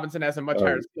 Mitchell Robinson has a much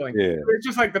higher ceiling. Yeah. It's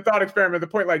just like the thought experiment. The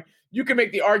point, like you can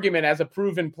make the argument as a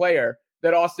proven player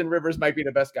that Austin Rivers might be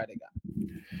the best guy they got.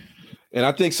 And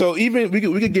I think so. Even we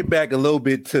could get back a little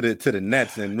bit to the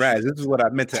Nets and Raz. This is what I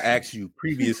meant to ask you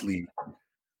previously.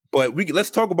 But let's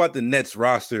talk about the Nets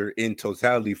roster in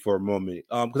totality for a moment,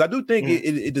 because I do think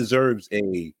it deserves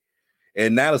a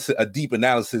deep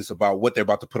analysis about what they're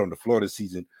about to put on the floor this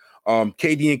season.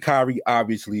 KD and Kyrie,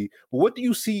 obviously, but what do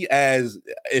you see as,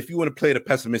 if you want to play the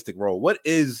pessimistic role? What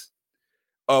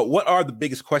are the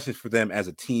biggest questions for them as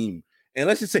a team? And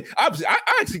let's just say, obviously, I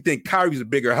actually think Kyrie's a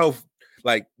bigger health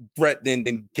threat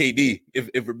than KD,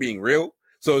 if we're being real.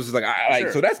 So it's just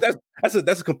like so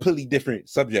that's a completely different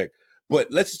subject. But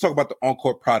let's just talk about the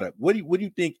on-court product. What do you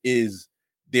think is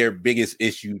their biggest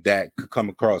issue that could come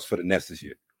across for the Nets this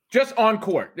year? Just on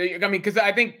court. I mean, because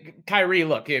I think Kyrie,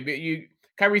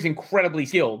 Kyrie's incredibly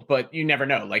skilled, but you never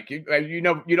know. Like you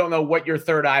don't know what your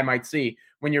third eye might see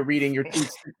when you're reading your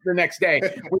tweets the next day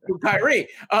with Kyrie.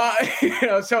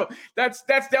 So that's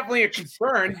definitely a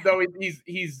concern. Though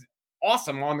he's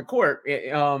awesome on the court.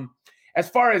 As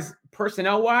far as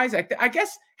personnel wise, I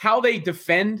guess how they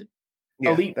defend.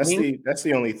 Yeah, that's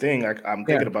the only thing I'm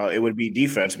thinking about. It would be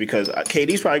defense because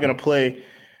KD's probably going to play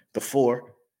the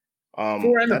 4.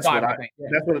 4 and the 5.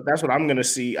 That's what I'm going to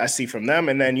see. I see from them,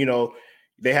 and then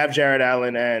they have Jared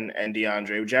Allen and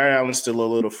DeAndre. Jared Allen's still a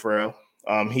little frail.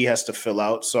 He has to fill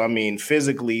out. So I mean,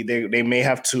 physically, they may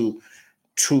have to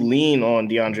lean on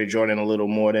DeAndre Jordan a little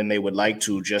more than they would like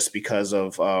to, just because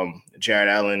of Jared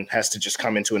Allen has to just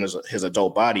come into his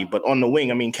adult body. But on the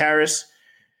wing, I mean, Caris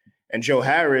and Joe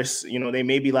Harris, they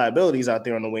may be liabilities out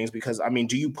there on the wings because, I mean,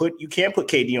 you can't put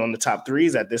KD on the top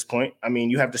 3s at this point. I mean,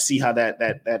 you have to see how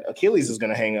that Achilles is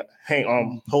going to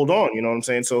hold on. You know what I'm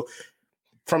saying? So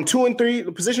from 2 and 3,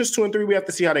 the positions 2 and 3, we have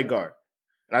to see how they guard.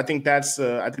 And I think that's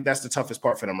the toughest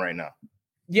part for them right now.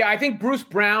 Yeah, I think Bruce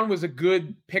Brown was a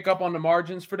good pickup on the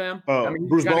margins for them.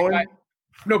 Bruce Bowen?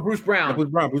 No, Bruce Brown. Yeah, Bruce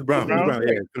Brown.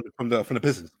 Yeah, from the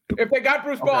Pistons. If they got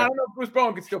Bruce Bowen, I don't know if Bruce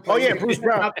Bowen could still play. Oh yeah, Bruce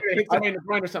Brown. Out there, hit somebody in the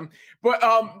groin or something. But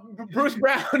Bruce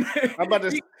Brown. I'm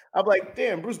like,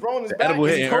 damn, Bruce Brown is back. Edible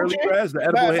hitting early, Raz? The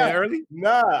edible hitting early?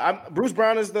 Nah, Bruce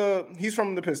Brown he's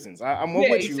from the Pistons. I'm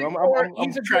with you.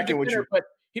 I'm tracking with you. But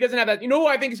he doesn't have that. You know who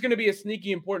I think is going to be a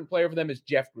sneaky important player for them is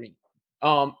Jeff Green.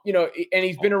 And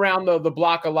he's been around the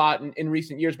block a lot in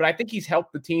recent years, but I think he's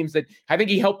helped the teams I think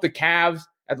he helped the Cavs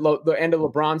at the end of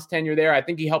LeBron's tenure there. I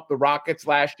think he helped the Rockets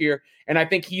last year, and I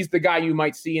think he's the guy you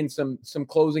might see in some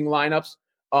closing lineups,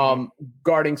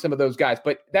 guarding some of those guys.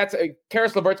 But that's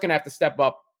Caris LeVert's going to have to step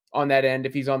up on that end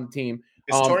if he's on the team.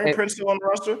 Is Taurean Prince still on the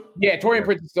roster? Yeah, Taurean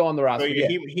Prince is still on the roster. So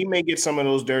he may get some of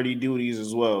those dirty duties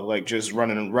as well, like just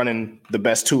running the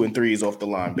best 2 and 3s off the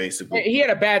line, basically. He had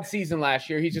a bad season last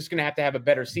year. He's just going to have a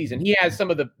better season. He has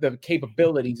some of the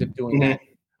capabilities of doing that.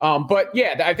 But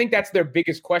yeah, I think that's their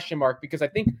biggest question mark, because I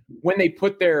think when they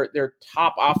put their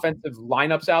top offensive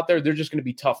lineups out there, they're just going to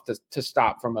be tough to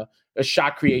stop from a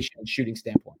shot creation and shooting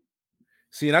standpoint.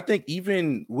 See, and I think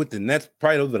even with the Nets,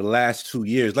 probably over the last 2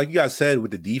 years, like you guys said,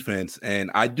 with the defense, and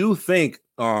I do think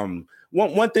one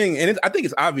thing, and I think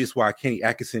it's obvious why Kenny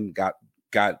Atkinson got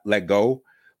let go.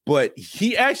 But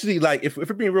he actually, like, if we're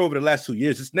being real, over the last 2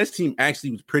 years, this Nets team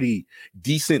actually was pretty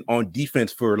decent on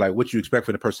defense for like what you expect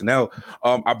for the personnel.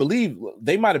 I believe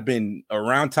they might have been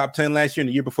around top 10 last year, and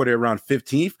the year before they were around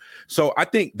 15th. So I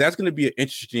think that's going to be an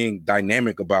interesting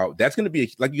dynamic about. That's going to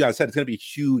be, like you guys said, it's going to be a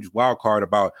huge wild card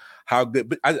about how good.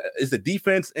 But it's the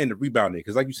defense and the rebounding,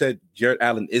 because like you said, Jarrett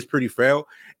Allen is pretty frail.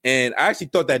 And I actually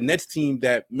thought that Nets team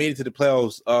that made it to the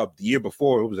playoffs the year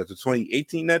before, it was at the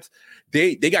 2018 Nets,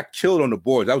 they got killed on the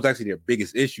boards. That was actually their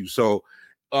biggest issue. So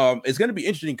it's going to be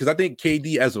interesting, because I think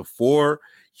KD as a 4,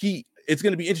 it's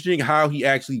going to be interesting how he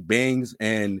actually bangs,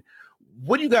 and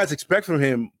what do you guys expect from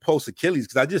him post Achilles?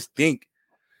 Because I just think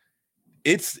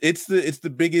it's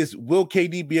the biggest. Will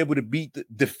KD be able to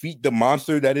defeat the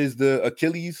monster that is the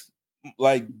Achilles?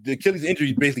 Like, the Achilles injury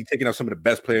is basically taking out some of the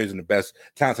best players and the best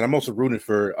talents. And I'm also rooting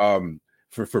for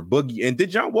Boogie. And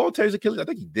did John Wall tear his Achilles? I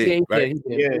think he did, right?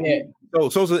 He did. Yeah.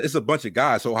 So it's a bunch of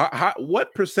guys. So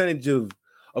what percentage of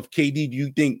KD do you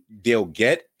think they'll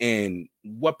get, and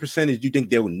what percentage do you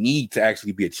think they'll need to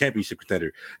actually be a championship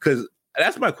contender? Because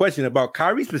that's my question about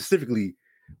Kyrie specifically.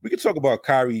 We could talk about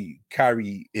Kyrie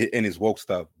and his woke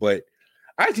stuff, but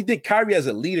I actually think Kyrie as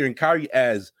a leader and Kyrie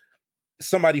as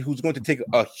somebody who's going to take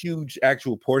a huge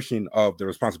actual portion of the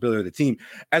responsibility of the team.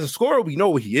 As a scorer, we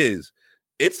know what he is.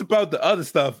 It's about the other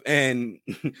stuff, and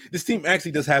this team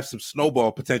actually does have some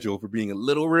snowball potential for being a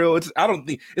little real. I don't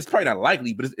think it's probably not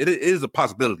likely, but it is a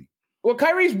possibility. Well,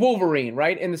 Kyrie's Wolverine,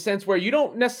 right? In the sense where you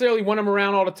don't necessarily want him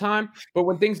around all the time, but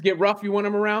when things get rough, you want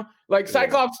him around. Like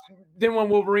Cyclops didn't want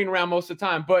Wolverine around most of the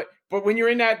time, but when you're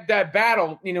in that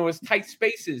battle, his tight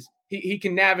spaces, he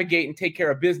can navigate and take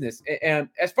care of business. And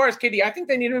as far as KD, I think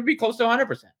they need him to be close to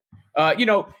 100%.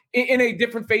 In a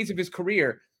different phase of his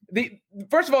career.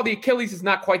 First of all, the Achilles is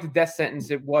not quite the death sentence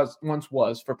it once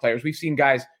was for players. We've seen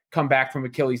guys come back from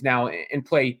Achilles now and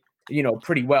play,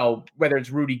 pretty well, whether it's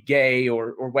Rudy Gay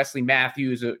or Wesley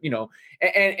Matthews, and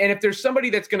if there's somebody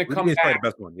that's going to come back the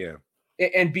best one,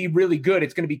 and be really good,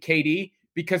 it's going to be KD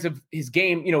because of his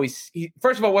game. He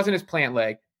first of all wasn't his plant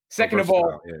leg. Second of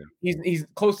all, he's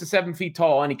close to 7 feet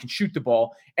tall and he can shoot the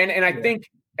ball. And I think,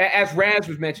 as Raz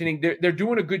was mentioning, they're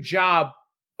doing a good job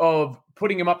of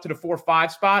putting him up to the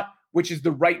 4-5 spot, which is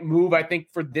the right move, I think,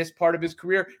 for this part of his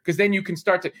career. Because then you can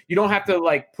you don't have to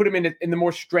like put him in the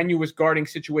more strenuous guarding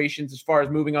situations as far as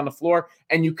moving on the floor,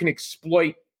 and you can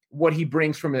exploit what he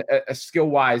brings from a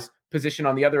skill-wise position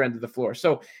on the other end of the floor.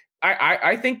 So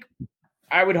I think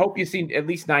I would hope you see at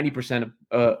least 90%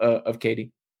 of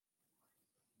KD.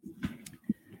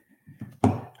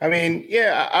 I mean,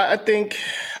 I think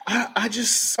I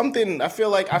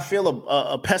feel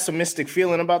a pessimistic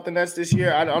feeling about the Nets this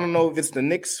year. I don't know if it's the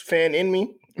Knicks fan in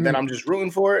me that I'm just rooting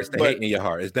for it. It's the hate in your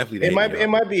heart. It's definitely it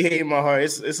might be hate in my heart.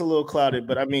 It's a little clouded,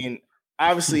 but I mean,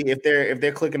 obviously, if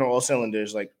they're clicking on all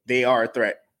cylinders, like, they are a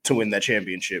threat to win that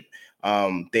championship.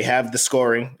 They have the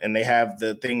scoring and they have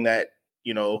the thing that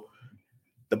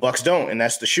the Bucks don't, and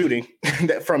that's the shooting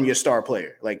from your star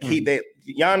player. Like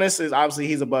Giannis is obviously,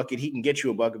 he's a bucket. He can get you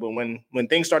a bucket, but when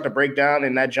things start to break down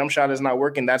and that jump shot is not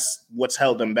working, that's what's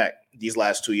held them back these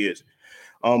last 2 years.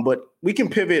 But we can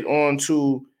pivot on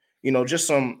to just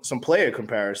some player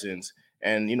comparisons,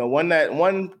 and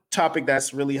one topic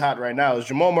that's really hot right now is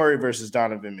Jamal Murray versus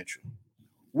Donovan Mitchell.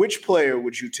 Which player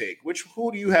would you take?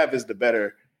 Who do you have as the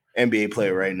better NBA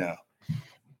player right now?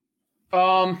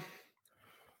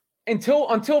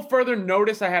 Until further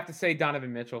notice, I have to say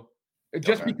Donovan Mitchell.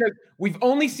 Just because we've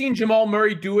only seen Jamal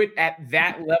Murray do it at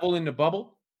that level in the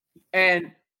bubble.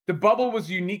 And the bubble was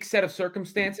a unique set of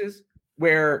circumstances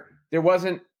where there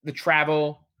wasn't the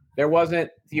travel, there wasn't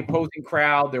the opposing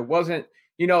crowd, there wasn't,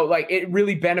 it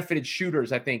really benefited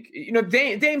shooters, I think.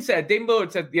 Dame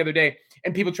Lillard said the other day,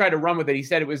 and people tried to run with it. He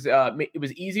said it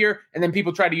was easier, and then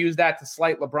people tried to use that to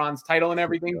slight LeBron's title and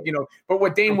everything, But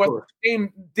what Dame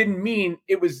didn't mean,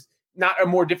 it was not a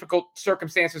more difficult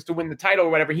circumstances to win the title or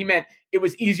whatever. He meant it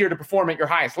was easier to perform at your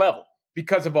highest level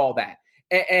because of all that.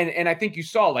 And I think you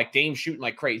saw like Dame shooting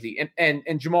like crazy,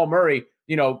 and Jamal Murray.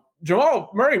 Jamal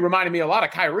Murray reminded me a lot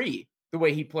of Kyrie, the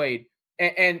way he played.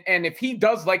 And if he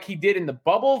does like he did in the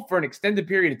bubble for an extended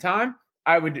period of time,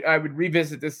 I would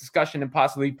revisit this discussion and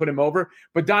possibly put him over.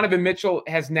 But Donovan Mitchell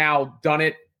has now done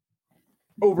it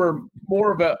over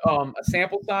more of a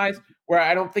sample size, where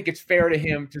I don't think it's fair to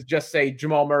him to just say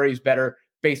Jamal Murray is better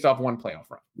based off one playoff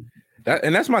run.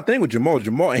 That's my thing with Jamal,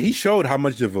 and he showed how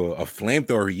much of a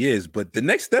flamethrower he is. But the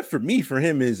next step for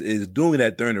him is doing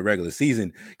that during the regular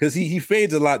season, because he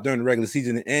fades a lot during the regular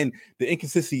season, and the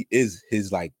inconsistency is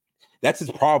that's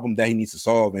his problem that he needs to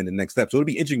solve in the next step. So it'll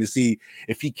be interesting to see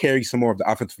if he carries some more of the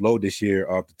offensive load this year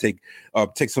to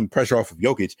take some pressure off of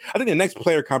Jokic. I think the next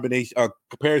player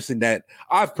comparison that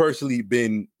I've personally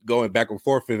been going back and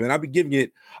forth with, and I've been giving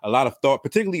it a lot of thought,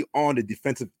 particularly on the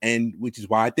defensive end, which is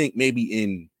why I think maybe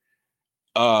in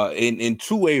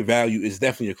two-way value is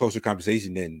definitely a closer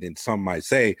conversation than some might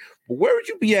say. But where would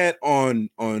you be at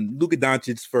on Luka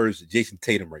Doncic versus Jason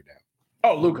Tatum right now?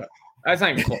 Oh, Luka. That's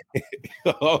not even close.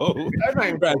 That's not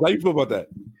even close. How you feel about that?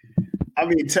 I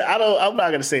mean, I'm not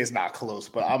gonna say it's not close,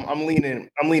 but I'm leaning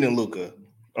Luka.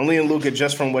 I'm leaning Luka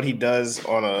just from what he does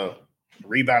on a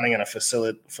rebounding and a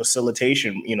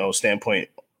facilitation, standpoint.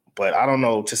 But I don't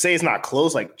know, to say it's not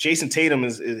close. Like Jason Tatum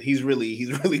he's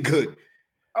really good.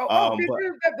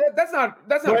 That's not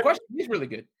a question. He's really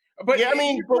good. But yeah,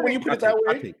 but when you put it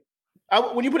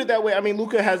that way, I mean,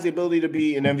 Luka has the ability to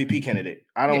be an MVP candidate.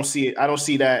 I don't see it. I don't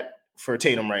see that for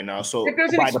Tatum right now. So if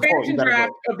there's an expansion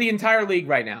draft of the entire league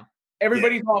right now,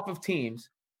 everybody's off of teams,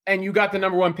 and you got the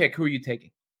number one pick, who are you taking?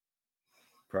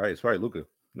 It's probably Luka.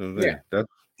 Yeah.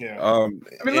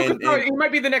 Luka, he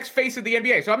might be the next face of the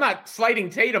NBA. So I'm not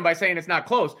slighting Tatum by saying it's not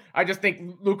close. I just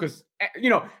think Luka's,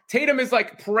 Tatum is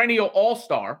like perennial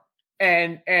all-star,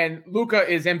 and Luka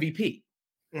is MVP.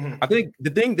 Mm-hmm. I think the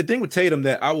thing with Tatum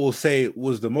that I will say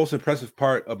was the most impressive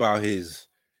part about his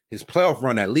playoff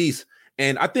run, at least.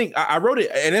 And I think I wrote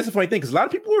it, and that's a funny thing because a lot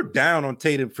of people were down on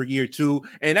Tatum for year two,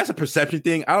 and that's a perception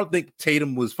thing. I don't think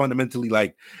Tatum was fundamentally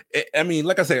like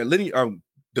I said,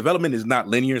 development is not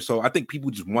linear, so I think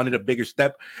people just wanted a bigger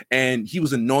step, and he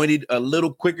was anointed a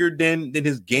little quicker than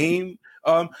his game.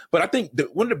 But I think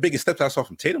one of the biggest steps I saw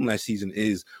from Tatum last season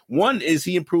is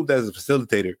he improved as a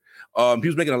facilitator. He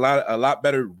was making a lot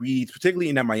better reads, particularly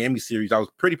in that Miami series. I was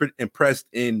pretty impressed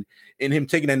in him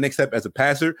taking that next step as a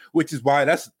passer, which is why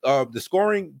that's the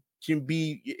scoring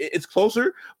it's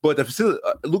closer, but the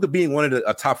Luka being one of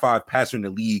a top 5 passer in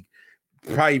the league,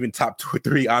 probably even top 2 or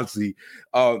 3, honestly.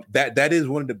 That is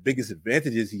one of the biggest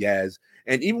advantages he has.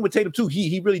 And even with Tatum too,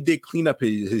 he really did clean up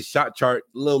his shot chart,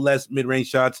 a little less mid-range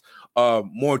shots,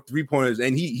 more 3-pointers,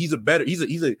 and he's a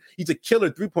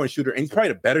killer 3-point shooter, and he's probably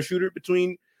a better shooter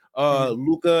between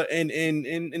Luka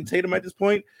and Tatum at this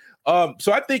point.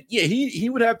 So I think he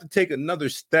would have to take another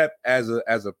step as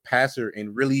a passer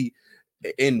and really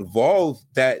involve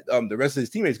that the rest of his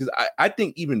teammates, because I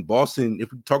think even Boston,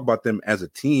 if we talk about them as a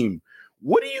team,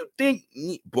 what do you think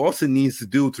Boston needs to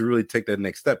do to really take that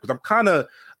next step? Because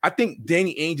I think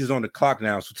Danny Ainge is on the clock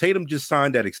now. So Tatum just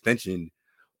signed that extension.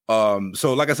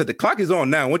 So like I said, the clock is on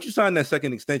now. Once you sign that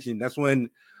second extension, that's when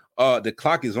the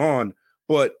clock is on.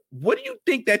 But what do you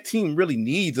think that team really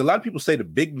needs? A lot of people say the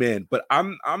big man, but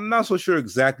I'm not so sure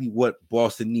exactly what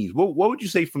Boston needs. What would you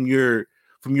say from your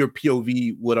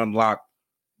POV would unlock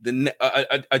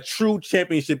a true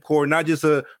championship core, not just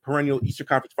a perennial Eastern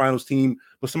Conference Finals team,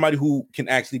 but somebody who can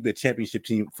actually be a championship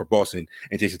team for Boston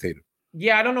and Jason Tatum?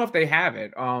 Yeah, I don't know if they have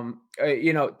it.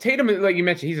 Tatum, like you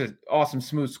mentioned, he's an awesome,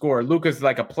 smooth scorer. Luka's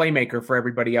like a playmaker for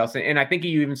everybody else, and I think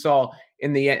you even saw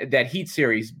in that Heat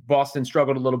series, Boston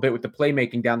struggled a little bit with the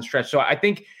playmaking down the stretch. So I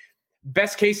think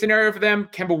best case scenario for them,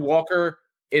 Kemba Walker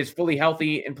is fully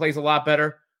healthy and plays a lot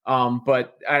better.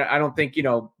 But I don't think,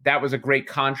 that was a great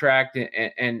contract.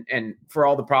 And for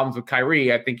all the problems with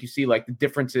Kyrie, I think you see like the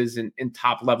differences in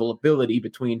top level ability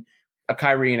between a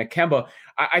Kyrie and a Kemba.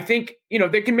 I think,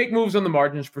 they can make moves on the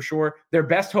margins for sure. Their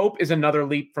best hope is another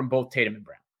leap from both Tatum and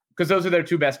Brown, because those are their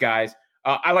two best guys.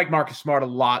 I like Marcus Smart a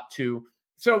lot too.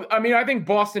 So, I think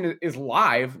Boston is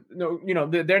live. No,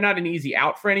 they're not an easy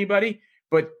out for anybody,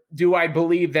 but do I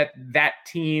believe that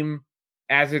team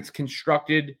as it's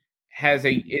constructed is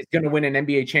going to win an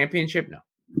NBA championship? No.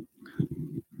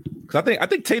 Because I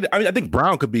think Tatum, I think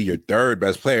Brown could be your third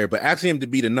best player, but asking him to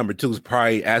be the number 2 is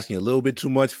probably asking a little bit too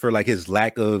much for like his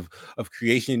lack of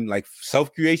creation, like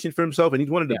self-creation for himself. And he's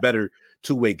one of the better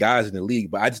two-way guys in the league.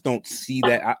 But I just don't see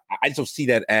that. I just don't see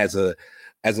that as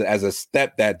a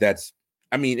step that's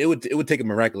I mean, it would take a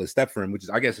miraculous step for him, which is,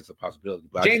 I guess, it's a possibility.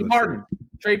 But James Harden,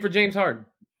 trade for James Harden.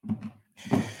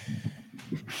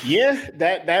 Yeah,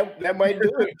 that might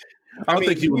do it. I don't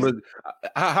think he would.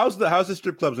 How's the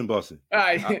strip clubs in Boston?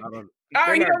 He doesn't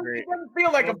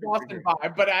feel like a Boston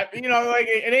vibe, but like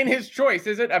it ain't his choice,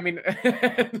 is it? I mean,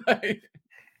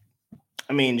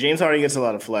 James Harden gets a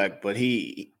lot of flack, but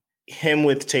him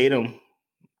with Tatum,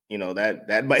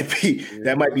 that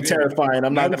might be terrifying.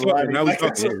 I'm not gonna lie.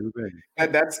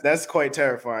 That's quite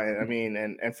terrifying. I mean,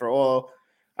 and for all.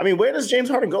 I mean, where does James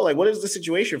Harden go? Like, what is the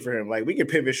situation for him? Like, we could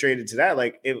pivot straight into that.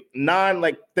 Like, the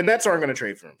Nets aren't going to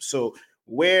trade for him. So,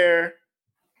 where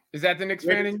is that the Knicks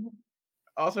fan in you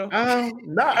also?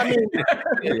 No, I mean,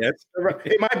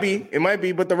 it might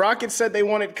be. But the Rockets said they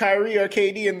wanted Kyrie or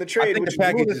KD in the trade. I think the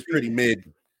package is pretty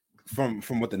mid from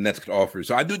what the Nets could offer.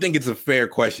 So, I do think it's a fair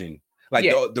question. Like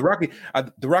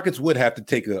the Rockets would have to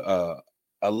take a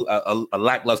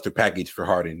lackluster package for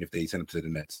Harden if they send him to the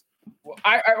Nets. Well,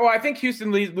 I think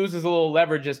Houston loses a little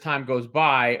leverage as time goes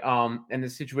by, and the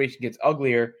situation gets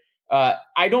uglier.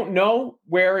 I don't know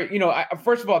where,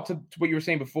 first of all, to what you were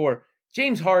saying before,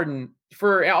 James Harden,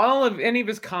 for all of any of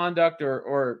his conduct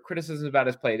or criticisms about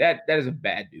his play, that is a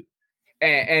bad dude,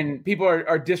 and people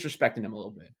are disrespecting him a little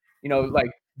bit.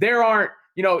 Like there aren't,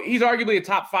 he's arguably a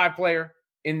top 5 player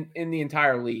in the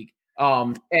entire league,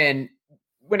 and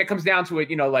when it comes down to it,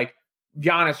 like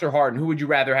Giannis or Harden, who would you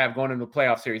rather have going into the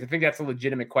playoff series? I think that's a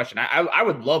legitimate question. I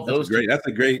would love those. That's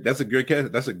a great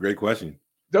question.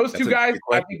 Those two guys,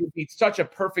 I think, would be such a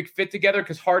perfect fit together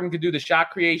because Harden could do the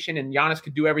shot creation and Giannis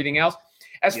could do everything else.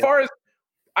 As far as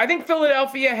I think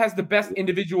Philadelphia has the best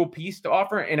individual piece to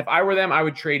offer, and if I were them, I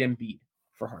would trade Embiid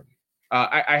for Harden.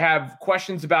 I have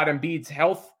questions about Embiid's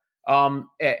health, and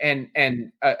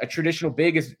a traditional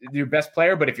big is your best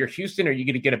player, but if you're Houston, are you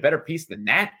going to get a better piece than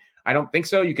that? I don't think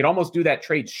so. You could almost do that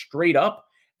trade straight up.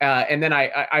 And then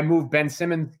I move Ben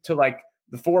Simmons to like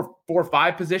the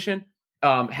 4-5 position,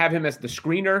 have him as the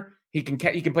screener. He can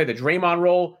play the Draymond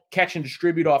role, catch and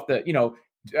distribute off the,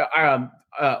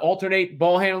 alternate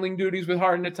ball handling duties with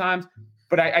Harden at times.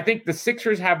 But I think the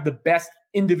Sixers have the best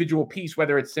individual piece,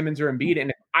 whether it's Simmons or Embiid. And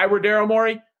if I were Daryl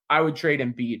Morey, I would trade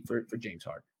Embiid for James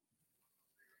Harden.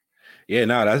 Yeah,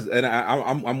 no,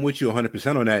 I'm with you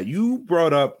 100% on that. You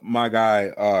brought up my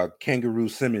guy, Kangaroo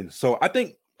Simmons. So I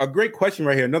think a great question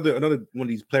right here. Another one of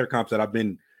these player comps that I've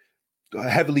been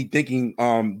heavily thinking.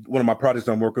 One of my projects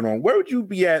I'm working on. Where would you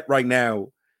be at right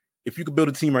now if you could build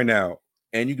a team right now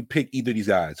and you could pick either of these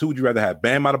guys? Who would you rather have,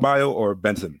 Bam Adebayo or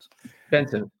Ben Simmons?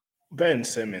 Ben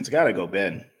Simmons, gotta go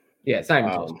Ben. Yeah, it's not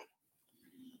even close.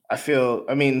 I feel.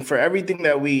 I mean, for everything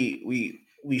that we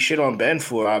shit on Ben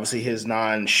for, obviously his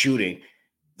non-shooting,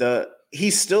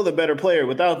 he's still the better player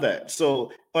without that.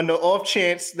 So on the off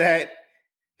chance that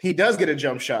he does get a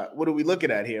jump shot, what are we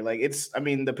looking at here? Like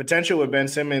the potential with Ben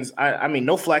Simmons, I mean,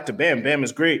 no flack to Bam. Bam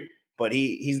is great, but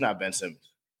he's not Ben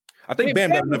Simmons. I think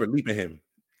Bam has never leap at him,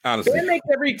 honestly. Bam makes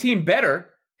every team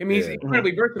better. I mean, he's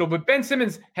incredibly versatile, but Ben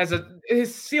Simmons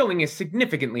his ceiling is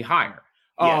significantly higher.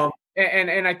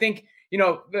 And I think,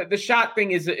 the shot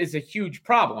thing is a huge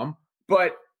problem.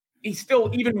 But he's still,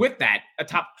 even with that, a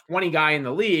top 20 guy in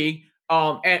the league.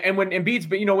 And when Embiid's,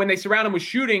 when they surround him with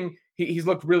shooting, he's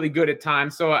looked really good at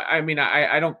times. So, I mean,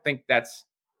 I don't think that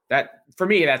for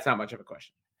me, that's not much of a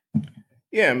question.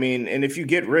 Yeah, I mean, and if you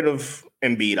get rid of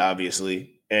Embiid,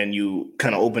 obviously, and you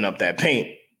kind of open up that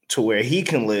paint to where he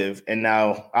can live. And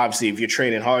now, obviously, if you're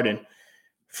trading Harden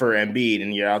for Embiid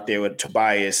and you're out there with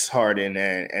Tobias Harden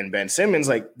and Ben Simmons,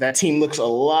 like that team looks a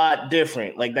lot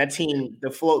different. Like that team,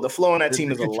 the flow on that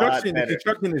team is a lot better. The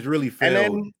construction is really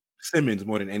failed Simmons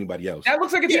more than anybody else. That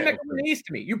looks like a team that could win the East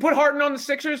to me. You put Harden on the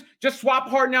Sixers, just swap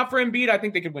Harden out for Embiid. I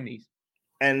think they could win the East.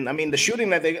 And I mean, the shooting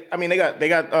that they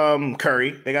got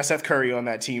Curry. They got Seth Curry on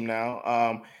that team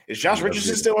now. Is Josh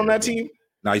Richardson still on that team?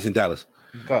 No, he's in Dallas.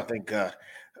 God, thank God.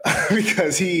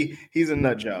 Because he's a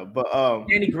nut job. But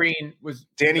Danny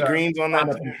Green's on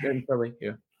that in Philly.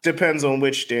 Yeah. Depends on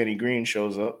which Danny Green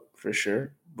shows up for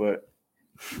sure. But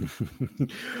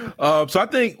so I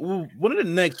think one of the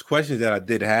next questions that I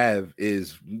did have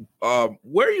is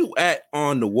where are you at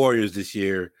on the Warriors this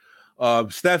year?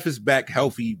 Steph is back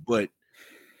healthy, but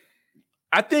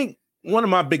I think one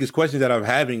of my biggest questions that I'm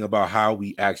having about how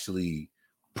we actually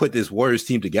put this Warriors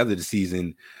team together this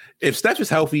season, if Steph is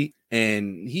healthy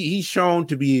and he's shown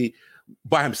to be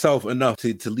by himself enough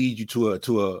to lead you to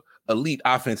a elite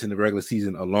offense in the regular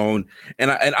season alone,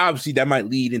 and obviously that might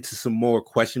lead into some more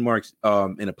question marks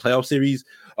in a playoff series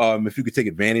if you could take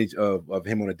advantage of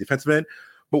him on a defensive end.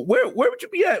 But where would you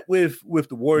be at with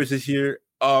the Warriors this year,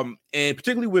 and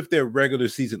particularly with their regular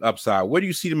season upside? Where do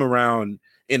you see them around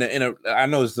I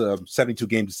know it's 72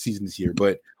 games season this year,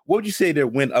 but what would you say their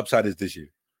win upside is this year?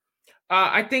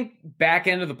 I think back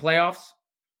end of the playoffs,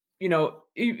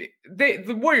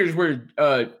 the Warriors were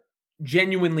a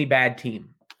genuinely bad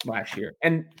team last year,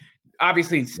 and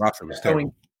obviously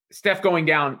Steph going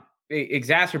down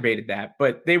exacerbated that.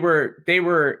 But they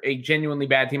were a genuinely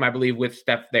bad team, I believe, with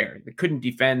Steph there. They couldn't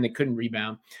defend, they couldn't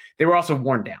rebound. They were also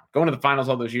worn down. Going to the finals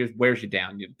all those years wears you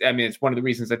down. I mean, it's one of the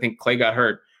reasons I think Klay got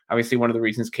hurt. Obviously, one of the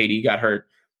reasons KD got hurt.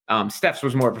 Steph's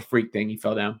was more of a freak thing; he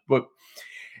fell down, but.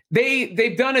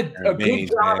 They've done a good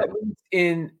job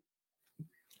in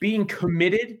being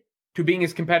committed to being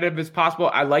as competitive as possible.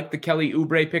 I like the Kelly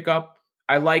Oubre pickup.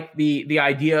 I like the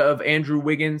idea of Andrew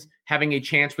Wiggins having a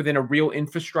chance within a real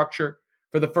infrastructure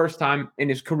for the first time in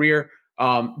his career.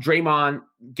 Draymond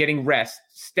getting rest,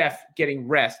 Steph getting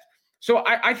rest. So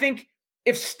I think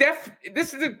if Steph,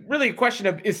 this is really a question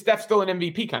of, is Steph still an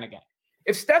MVP kind of guy?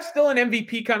 If Steph's still an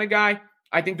MVP kind of guy,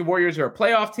 I think the Warriors are a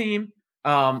playoff team.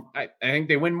 I think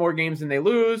they win more games than they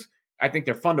lose. I think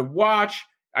they're fun to watch.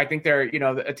 I think they're,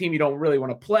 a team you don't really want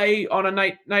to play on a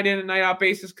night in and night out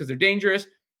basis because they're dangerous.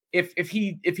 If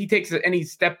he takes any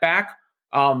step back,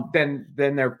 then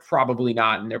they're probably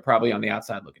not, and they're probably on the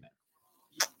outside looking at.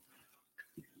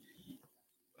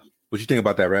 What you think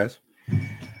about that, Raz?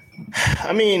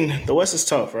 I mean, the West is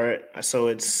tough, right? So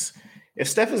if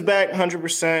Steph is back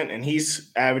 100% and he's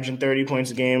averaging 30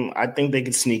 points a game, I think they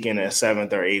could sneak in a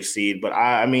 7th or 8th seed. But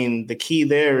I mean, the key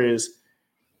there is,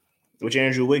 which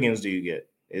Andrew Wiggins do you get?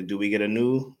 Do we get a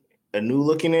new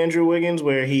looking Andrew Wiggins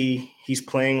where he's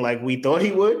playing like we thought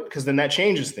he would? Because then that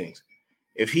changes things.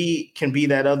 If he can be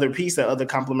that other piece, that other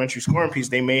complementary scoring piece,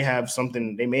 they may have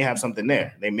something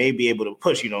there. They may be able to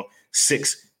push,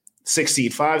 6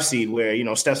 seed, 5 seed,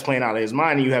 where, Steph's playing out of his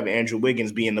mind and you have Andrew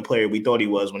Wiggins being the player we thought he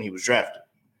was when he was drafted.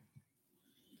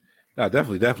 No,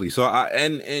 definitely. So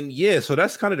so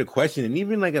that's kind of the question. And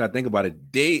even like, when I think about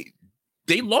it,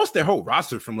 they lost their whole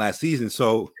roster from last season.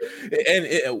 So,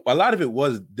 a lot of it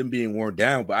was them being worn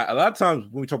down. But a lot of times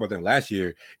when we talk about them last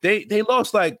year, they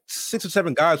lost like 6 or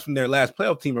 7 guys from their last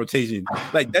playoff team rotation.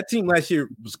 Like that team last year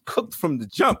was cooked from the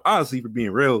jump, honestly, for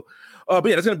being real. But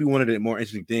yeah, that's going to be one of the more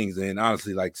interesting things. And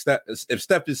honestly, like if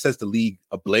Steph just sets the league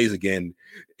ablaze again,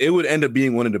 it would end up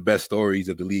being one of the best stories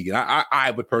of the league. And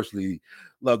I would personally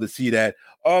love to see that.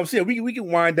 So yeah, we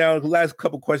can wind down the last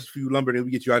couple questions for you, Lumber, and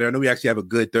we get you out there. I know we actually have a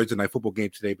good Thursday night football game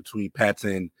today between Pats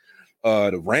and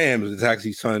the Rams. It's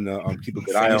actually something to keep a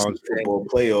good eye on. Football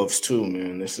playoffs too,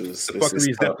 man. This is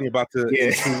definitely about to. Yeah,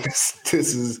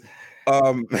 this is.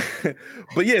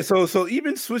 But yeah, so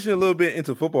even switching a little bit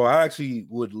into football, I actually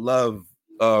would love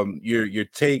your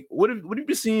take. What have you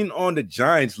been seeing on the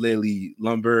Giants lately,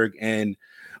 Lumberg? And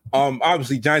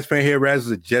obviously Giants fan here, Raz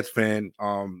is a Jets fan.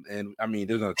 And I mean,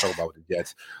 there's nothing to talk about with the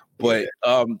Jets, but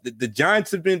the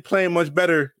Giants have been playing much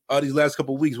better these last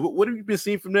couple of weeks. What have you been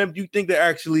seeing from them? Do you think they're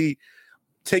actually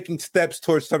taking steps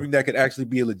towards something that could actually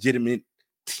be a legitimate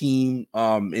team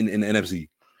in the NFC?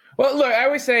 Well, look, I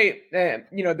always say,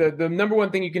 the number one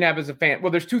thing you can have as a fan,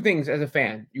 well, there's 2 things as a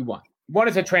fan you want. One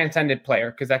is a transcendent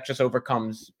player, because that just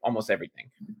overcomes almost everything.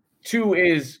 2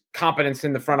 is competence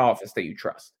in the front office that you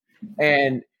trust.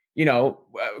 And,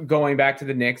 going back to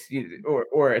the Knicks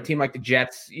or a team like the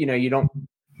Jets, you don't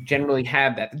generally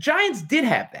have that. The Giants did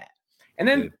have that. And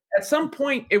then at some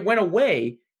point it went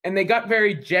away and they got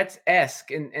very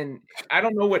Jets-esque. And I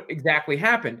don't know what exactly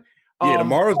happened. Yeah,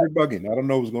 tomorrow's bugging. I don't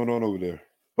know what's going on over there.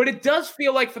 But it does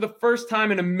feel like for the first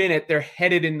time in a minute, they're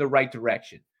headed in the right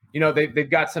direction. They've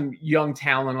got some young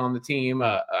talent on the team.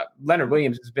 Leonard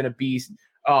Williams has been a beast.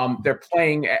 They're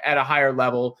playing at a higher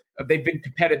level. They've been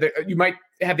competitive. You might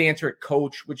have the answer at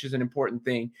coach, which is an important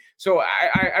thing. So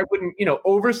I wouldn't,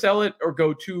 oversell it or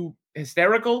go too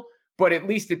hysterical, but at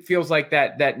least it feels like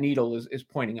that needle is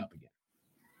pointing up again.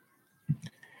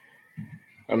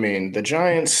 I mean, the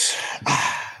Giants,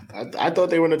 I thought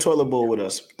they were in the toilet bowl with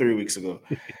us 3 weeks ago.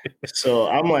 So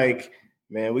I'm like,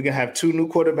 man, we can have 2 new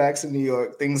quarterbacks in New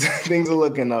York. Things are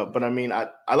looking up. But I mean,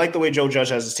 I like the way Joe Judge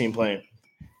has his team playing.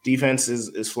 Defense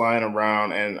is flying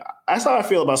around. And that's how I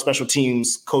feel about special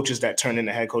teams coaches that turn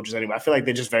into head coaches anyway. I feel like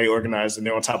they're just very organized and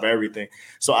they're on top of everything.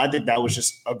 So I think that was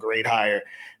just a great hire.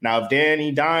 Now, if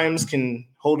Danny Dimes can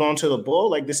hold on to the ball,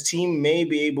 like this team may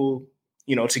be able,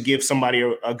 to give somebody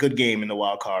a good game in the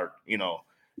wild card,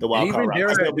 the wild card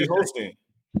round. They'll be hosting.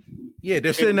 Yeah,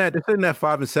 they're sitting at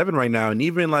 5-7 right now, and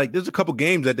even like there's a couple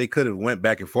games that they could have went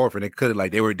back and forth, and they could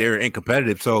have they were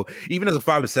incompetitive. So even as a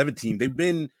 5-7 team, they've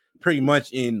been pretty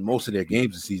much in most of their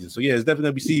games this season. So yeah, it's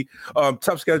definitely gonna be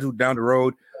tough schedule down the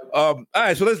road. All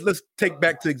right, so let's take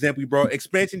back to the example you brought.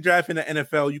 Expansion draft in the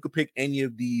NFL, you could pick any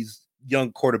of these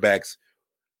young quarterbacks.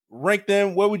 rank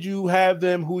them, where would you have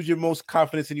them? Who's your most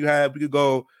confidence in you have? We could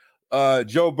go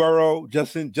Joe Burrow,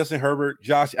 Justin Herbert,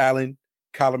 Josh Allen,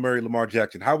 Kyler Murray, Lamar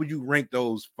Jackson. How would you rank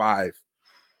those 5?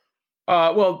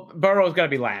 Well, Burrow's got to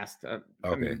be last. Okay,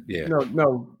 I mean, yeah.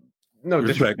 No.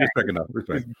 Respect enough.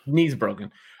 Respect. His knee's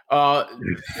broken.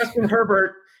 Justin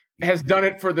Herbert has done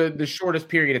it for the shortest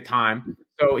period of time,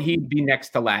 so he'd be next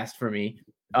to last for me.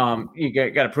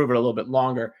 You got to prove it a little bit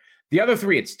longer. The other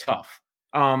 3, it's tough.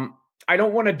 I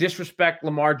don't want to disrespect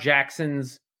Lamar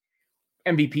Jackson's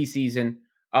MVP season,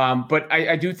 but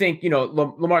I do think,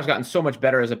 Lamar's gotten so much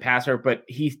better as a passer, but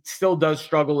he still does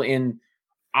struggle in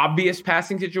obvious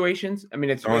passing situations. I mean,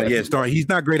 he's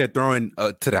not great at throwing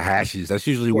to the hashes. That's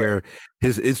usually where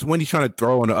it's when he's trying to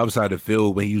throw on the upside of the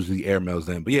field when he usually airmails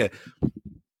them. But yeah.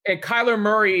 And Kyler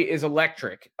Murray is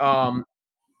electric.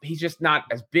 He's just not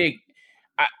as big.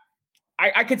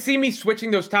 I could see me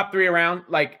switching those top 3 around,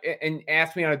 and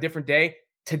ask me on a different day.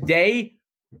 Today,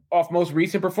 off most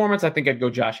recent performance, I think I'd go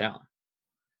Josh Allen.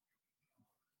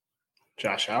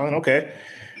 Josh Allen, okay.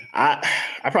 I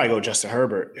probably go Justin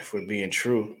Herbert if we're being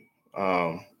true.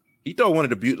 He throw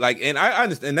one of the and I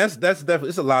understand that's definitely,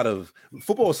 it's a lot of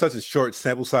football is such a short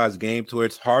sample size game to where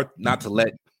it's hard not to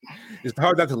let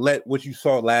what you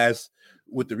saw last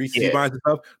with the receive lines and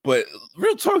stuff. But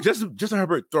real talk, Justin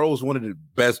Herbert throws one of the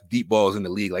best deep balls in the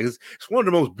league. Like it's one of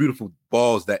the most beautiful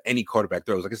balls that any quarterback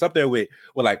throws. Like it's up there with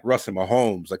like Russ and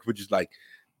Mahomes, which is like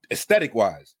aesthetic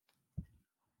wise.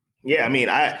 Yeah, I mean,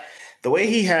 the way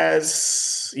he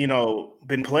has,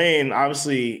 been playing,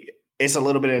 obviously, it's a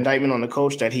little bit of indictment on the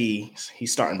coach that he's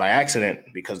starting by accident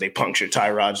because they punctured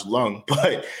Tyrod's lung.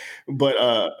 But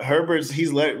Herbert's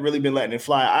really been letting it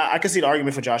fly. I can see the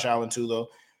argument for Josh Allen too, though.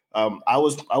 I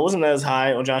wasn't as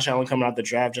high on Josh Allen coming out the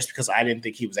draft just because I didn't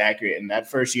think he was accurate. In that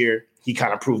first year, he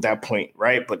kind of proved that point,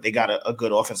 right? But they got a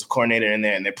good offensive coordinator in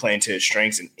there, and they're playing to his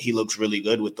strengths, and he looks really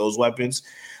good with those weapons.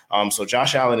 So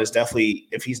Josh Allen is definitely,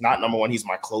 if he's not number 1, he's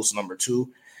my close number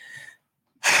 2.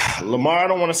 Lamar, I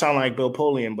don't want to sound like Bill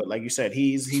Polian, but like you said,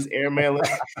 he's airmailing,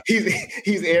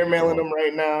 he's airmailing them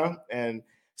right now, and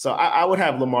so I would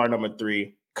have Lamar number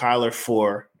 3, Kyler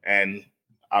 4, and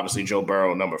obviously Joe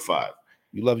Burrow number 5.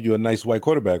 You love you a nice white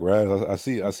quarterback, right? I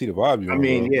see the vibe.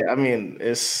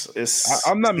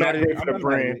 I'm not mad at it for the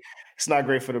brand. It's not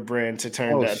great for the brand to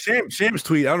turn that. Shams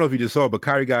tweet. I don't know if you just saw, but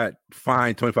Kyrie got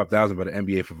fined $25,000 by the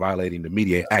NBA for violating the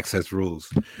media access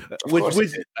rules.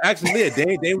 Which actually,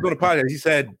 Dame was on the podcast. He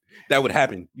said that would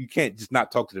happen. You can't just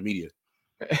not talk to the media.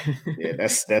 Yeah,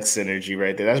 that's synergy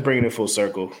right there. That's bringing it full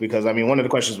circle. Because I mean, one of the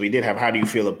questions we did have: how do you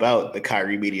feel about the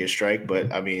Kyrie media strike?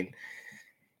 But I mean,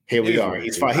 here we are.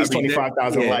 He's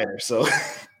 25,000 lighter. So.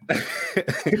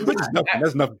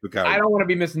 That's nothing for Kyrie. I don't want to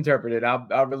be misinterpreted.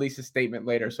 I'll release a statement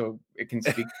later so it can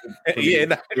speak.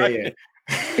 Yeah. So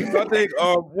I think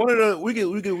we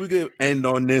could end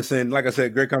on this, and like I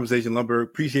said, great conversation, Lumbergh.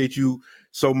 Appreciate you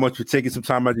so much for taking some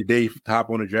time out of your day to hop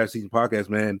on the Draft Season podcast,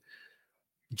 man.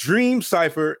 Dream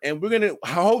Cypher, and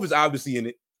Hove is obviously in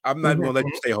it. I'm not gonna let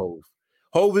you say Hove.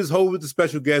 Hove is the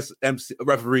special guest MC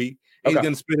referee. He's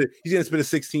gonna spit a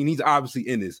 16. He's obviously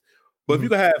in this. But if you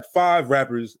could have 5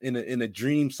 rappers in a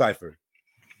dream cypher,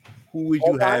 who would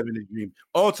you have in a dream?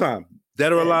 All time,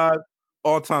 dead or alive,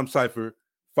 all time cypher,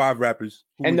 5 rappers.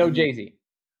 And no Jay-Z.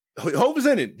 Hove is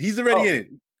in it. He's already in it.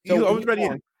 Hove's already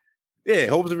in it. Yeah,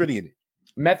 Hove's already in it.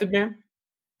 Method Man.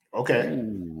 Okay.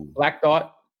 Ooh. Black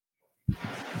Thought.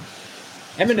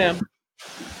 Eminem.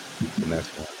 And that's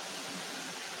fine.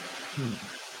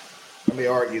 Let me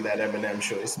argue that Eminem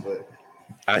choice, but.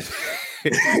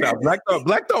 Black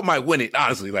Thought might win it,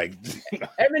 honestly. Like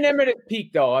Eminem at his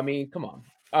peak, though. I mean, come on.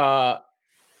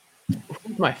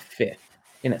 Who's my 5th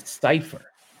in a cipher?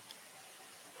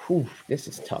 Whew, this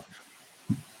is tough.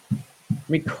 I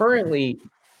mean, currently,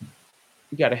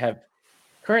 you got to have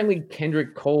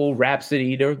Kendrick, Cole,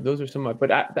 Rhapsody. Those are some of my,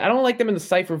 but I don't like them in the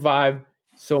cipher vibe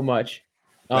so much.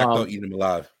 Black Thought eat him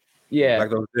alive. Yeah, Black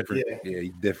Thought's different. Yeah,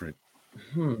 he's different.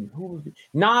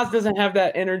 Nas doesn't have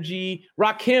that energy.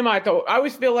 Rakim, I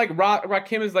always feel like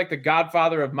Rakim is like the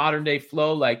godfather of modern day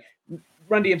flow. Like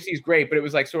Run DMC is great, but it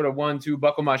was like sort of 1, 2,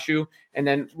 buckle my shoe, and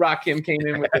then Rakim came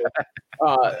in with the,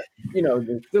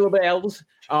 the little bit else.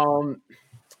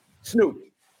 Snoop.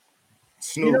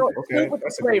 Snoop, okay, Snoop with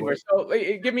the flavor. So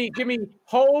give me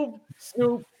Hove,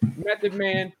 Snoop, Method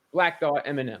Man, Black Thought,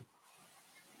 Eminem.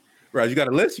 Right, you got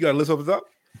a list? You got a list over the top?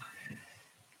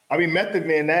 I mean, Method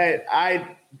Man. That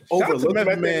I overlooked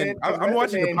Method Man. I'm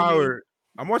watching the Power.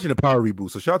 I'm watching the Power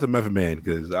reboot. So shout out to Method Man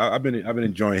because I've been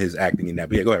enjoying his acting in that.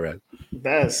 But yeah, go ahead, Raz.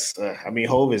 That's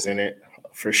Hove is in it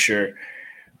for sure.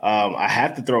 I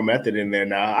have to throw Method in there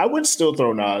now. I would still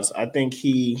throw Nas. I think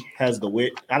he has the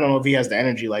wit. I don't know if he has the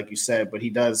energy like you said, but he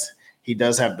does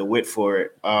have the wit for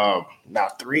it. Now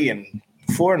 3 and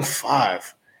 4 and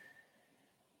 5.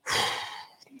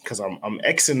 Because I'm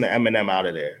Xing the Eminem out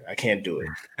of there. I can't do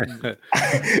it.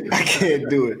 I can't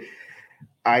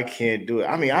do it.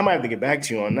 I mean, I might have to get back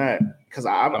to you on that because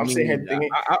I'm sitting here thinking.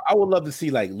 I would love to see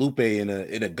like Lupe in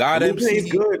a God Lupe MC.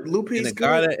 Is good. Lupe is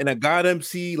good. In a God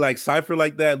MC like cypher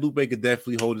like that, Lupe could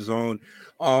definitely hold his own.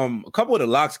 A couple of the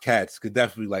Locks cats could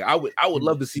definitely like. I would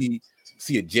love to see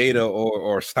a Jada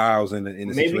or Styles in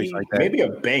a situation like that. Maybe a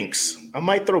Banks. I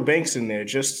might throw Banks in there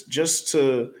just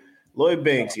to. Lloyd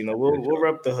Banks, we'll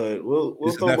rep the hood. We'll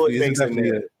throw Lloyd Banks in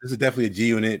there. This is definitely a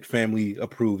G-Unit family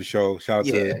approved show. Shout out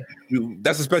to you.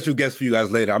 That's a special guest for you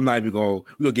guys later. I'm not even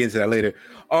we'll get into that later.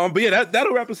 But yeah,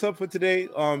 that'll wrap us up for today.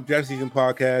 Draft Season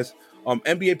Podcast.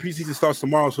 NBA preseason starts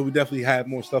tomorrow, so we definitely have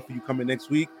more stuff for you coming next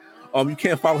week. You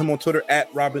can follow him on Twitter at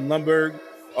Robin Lundberg.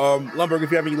 Lundberg,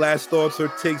 if you have any last thoughts or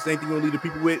takes, anything you want to leave the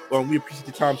people with, we appreciate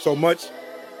the time so much.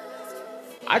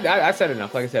 I said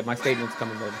enough. Like I said, my statement's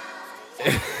coming later.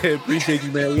 Appreciate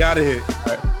you, man. We out of here.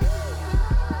 All right.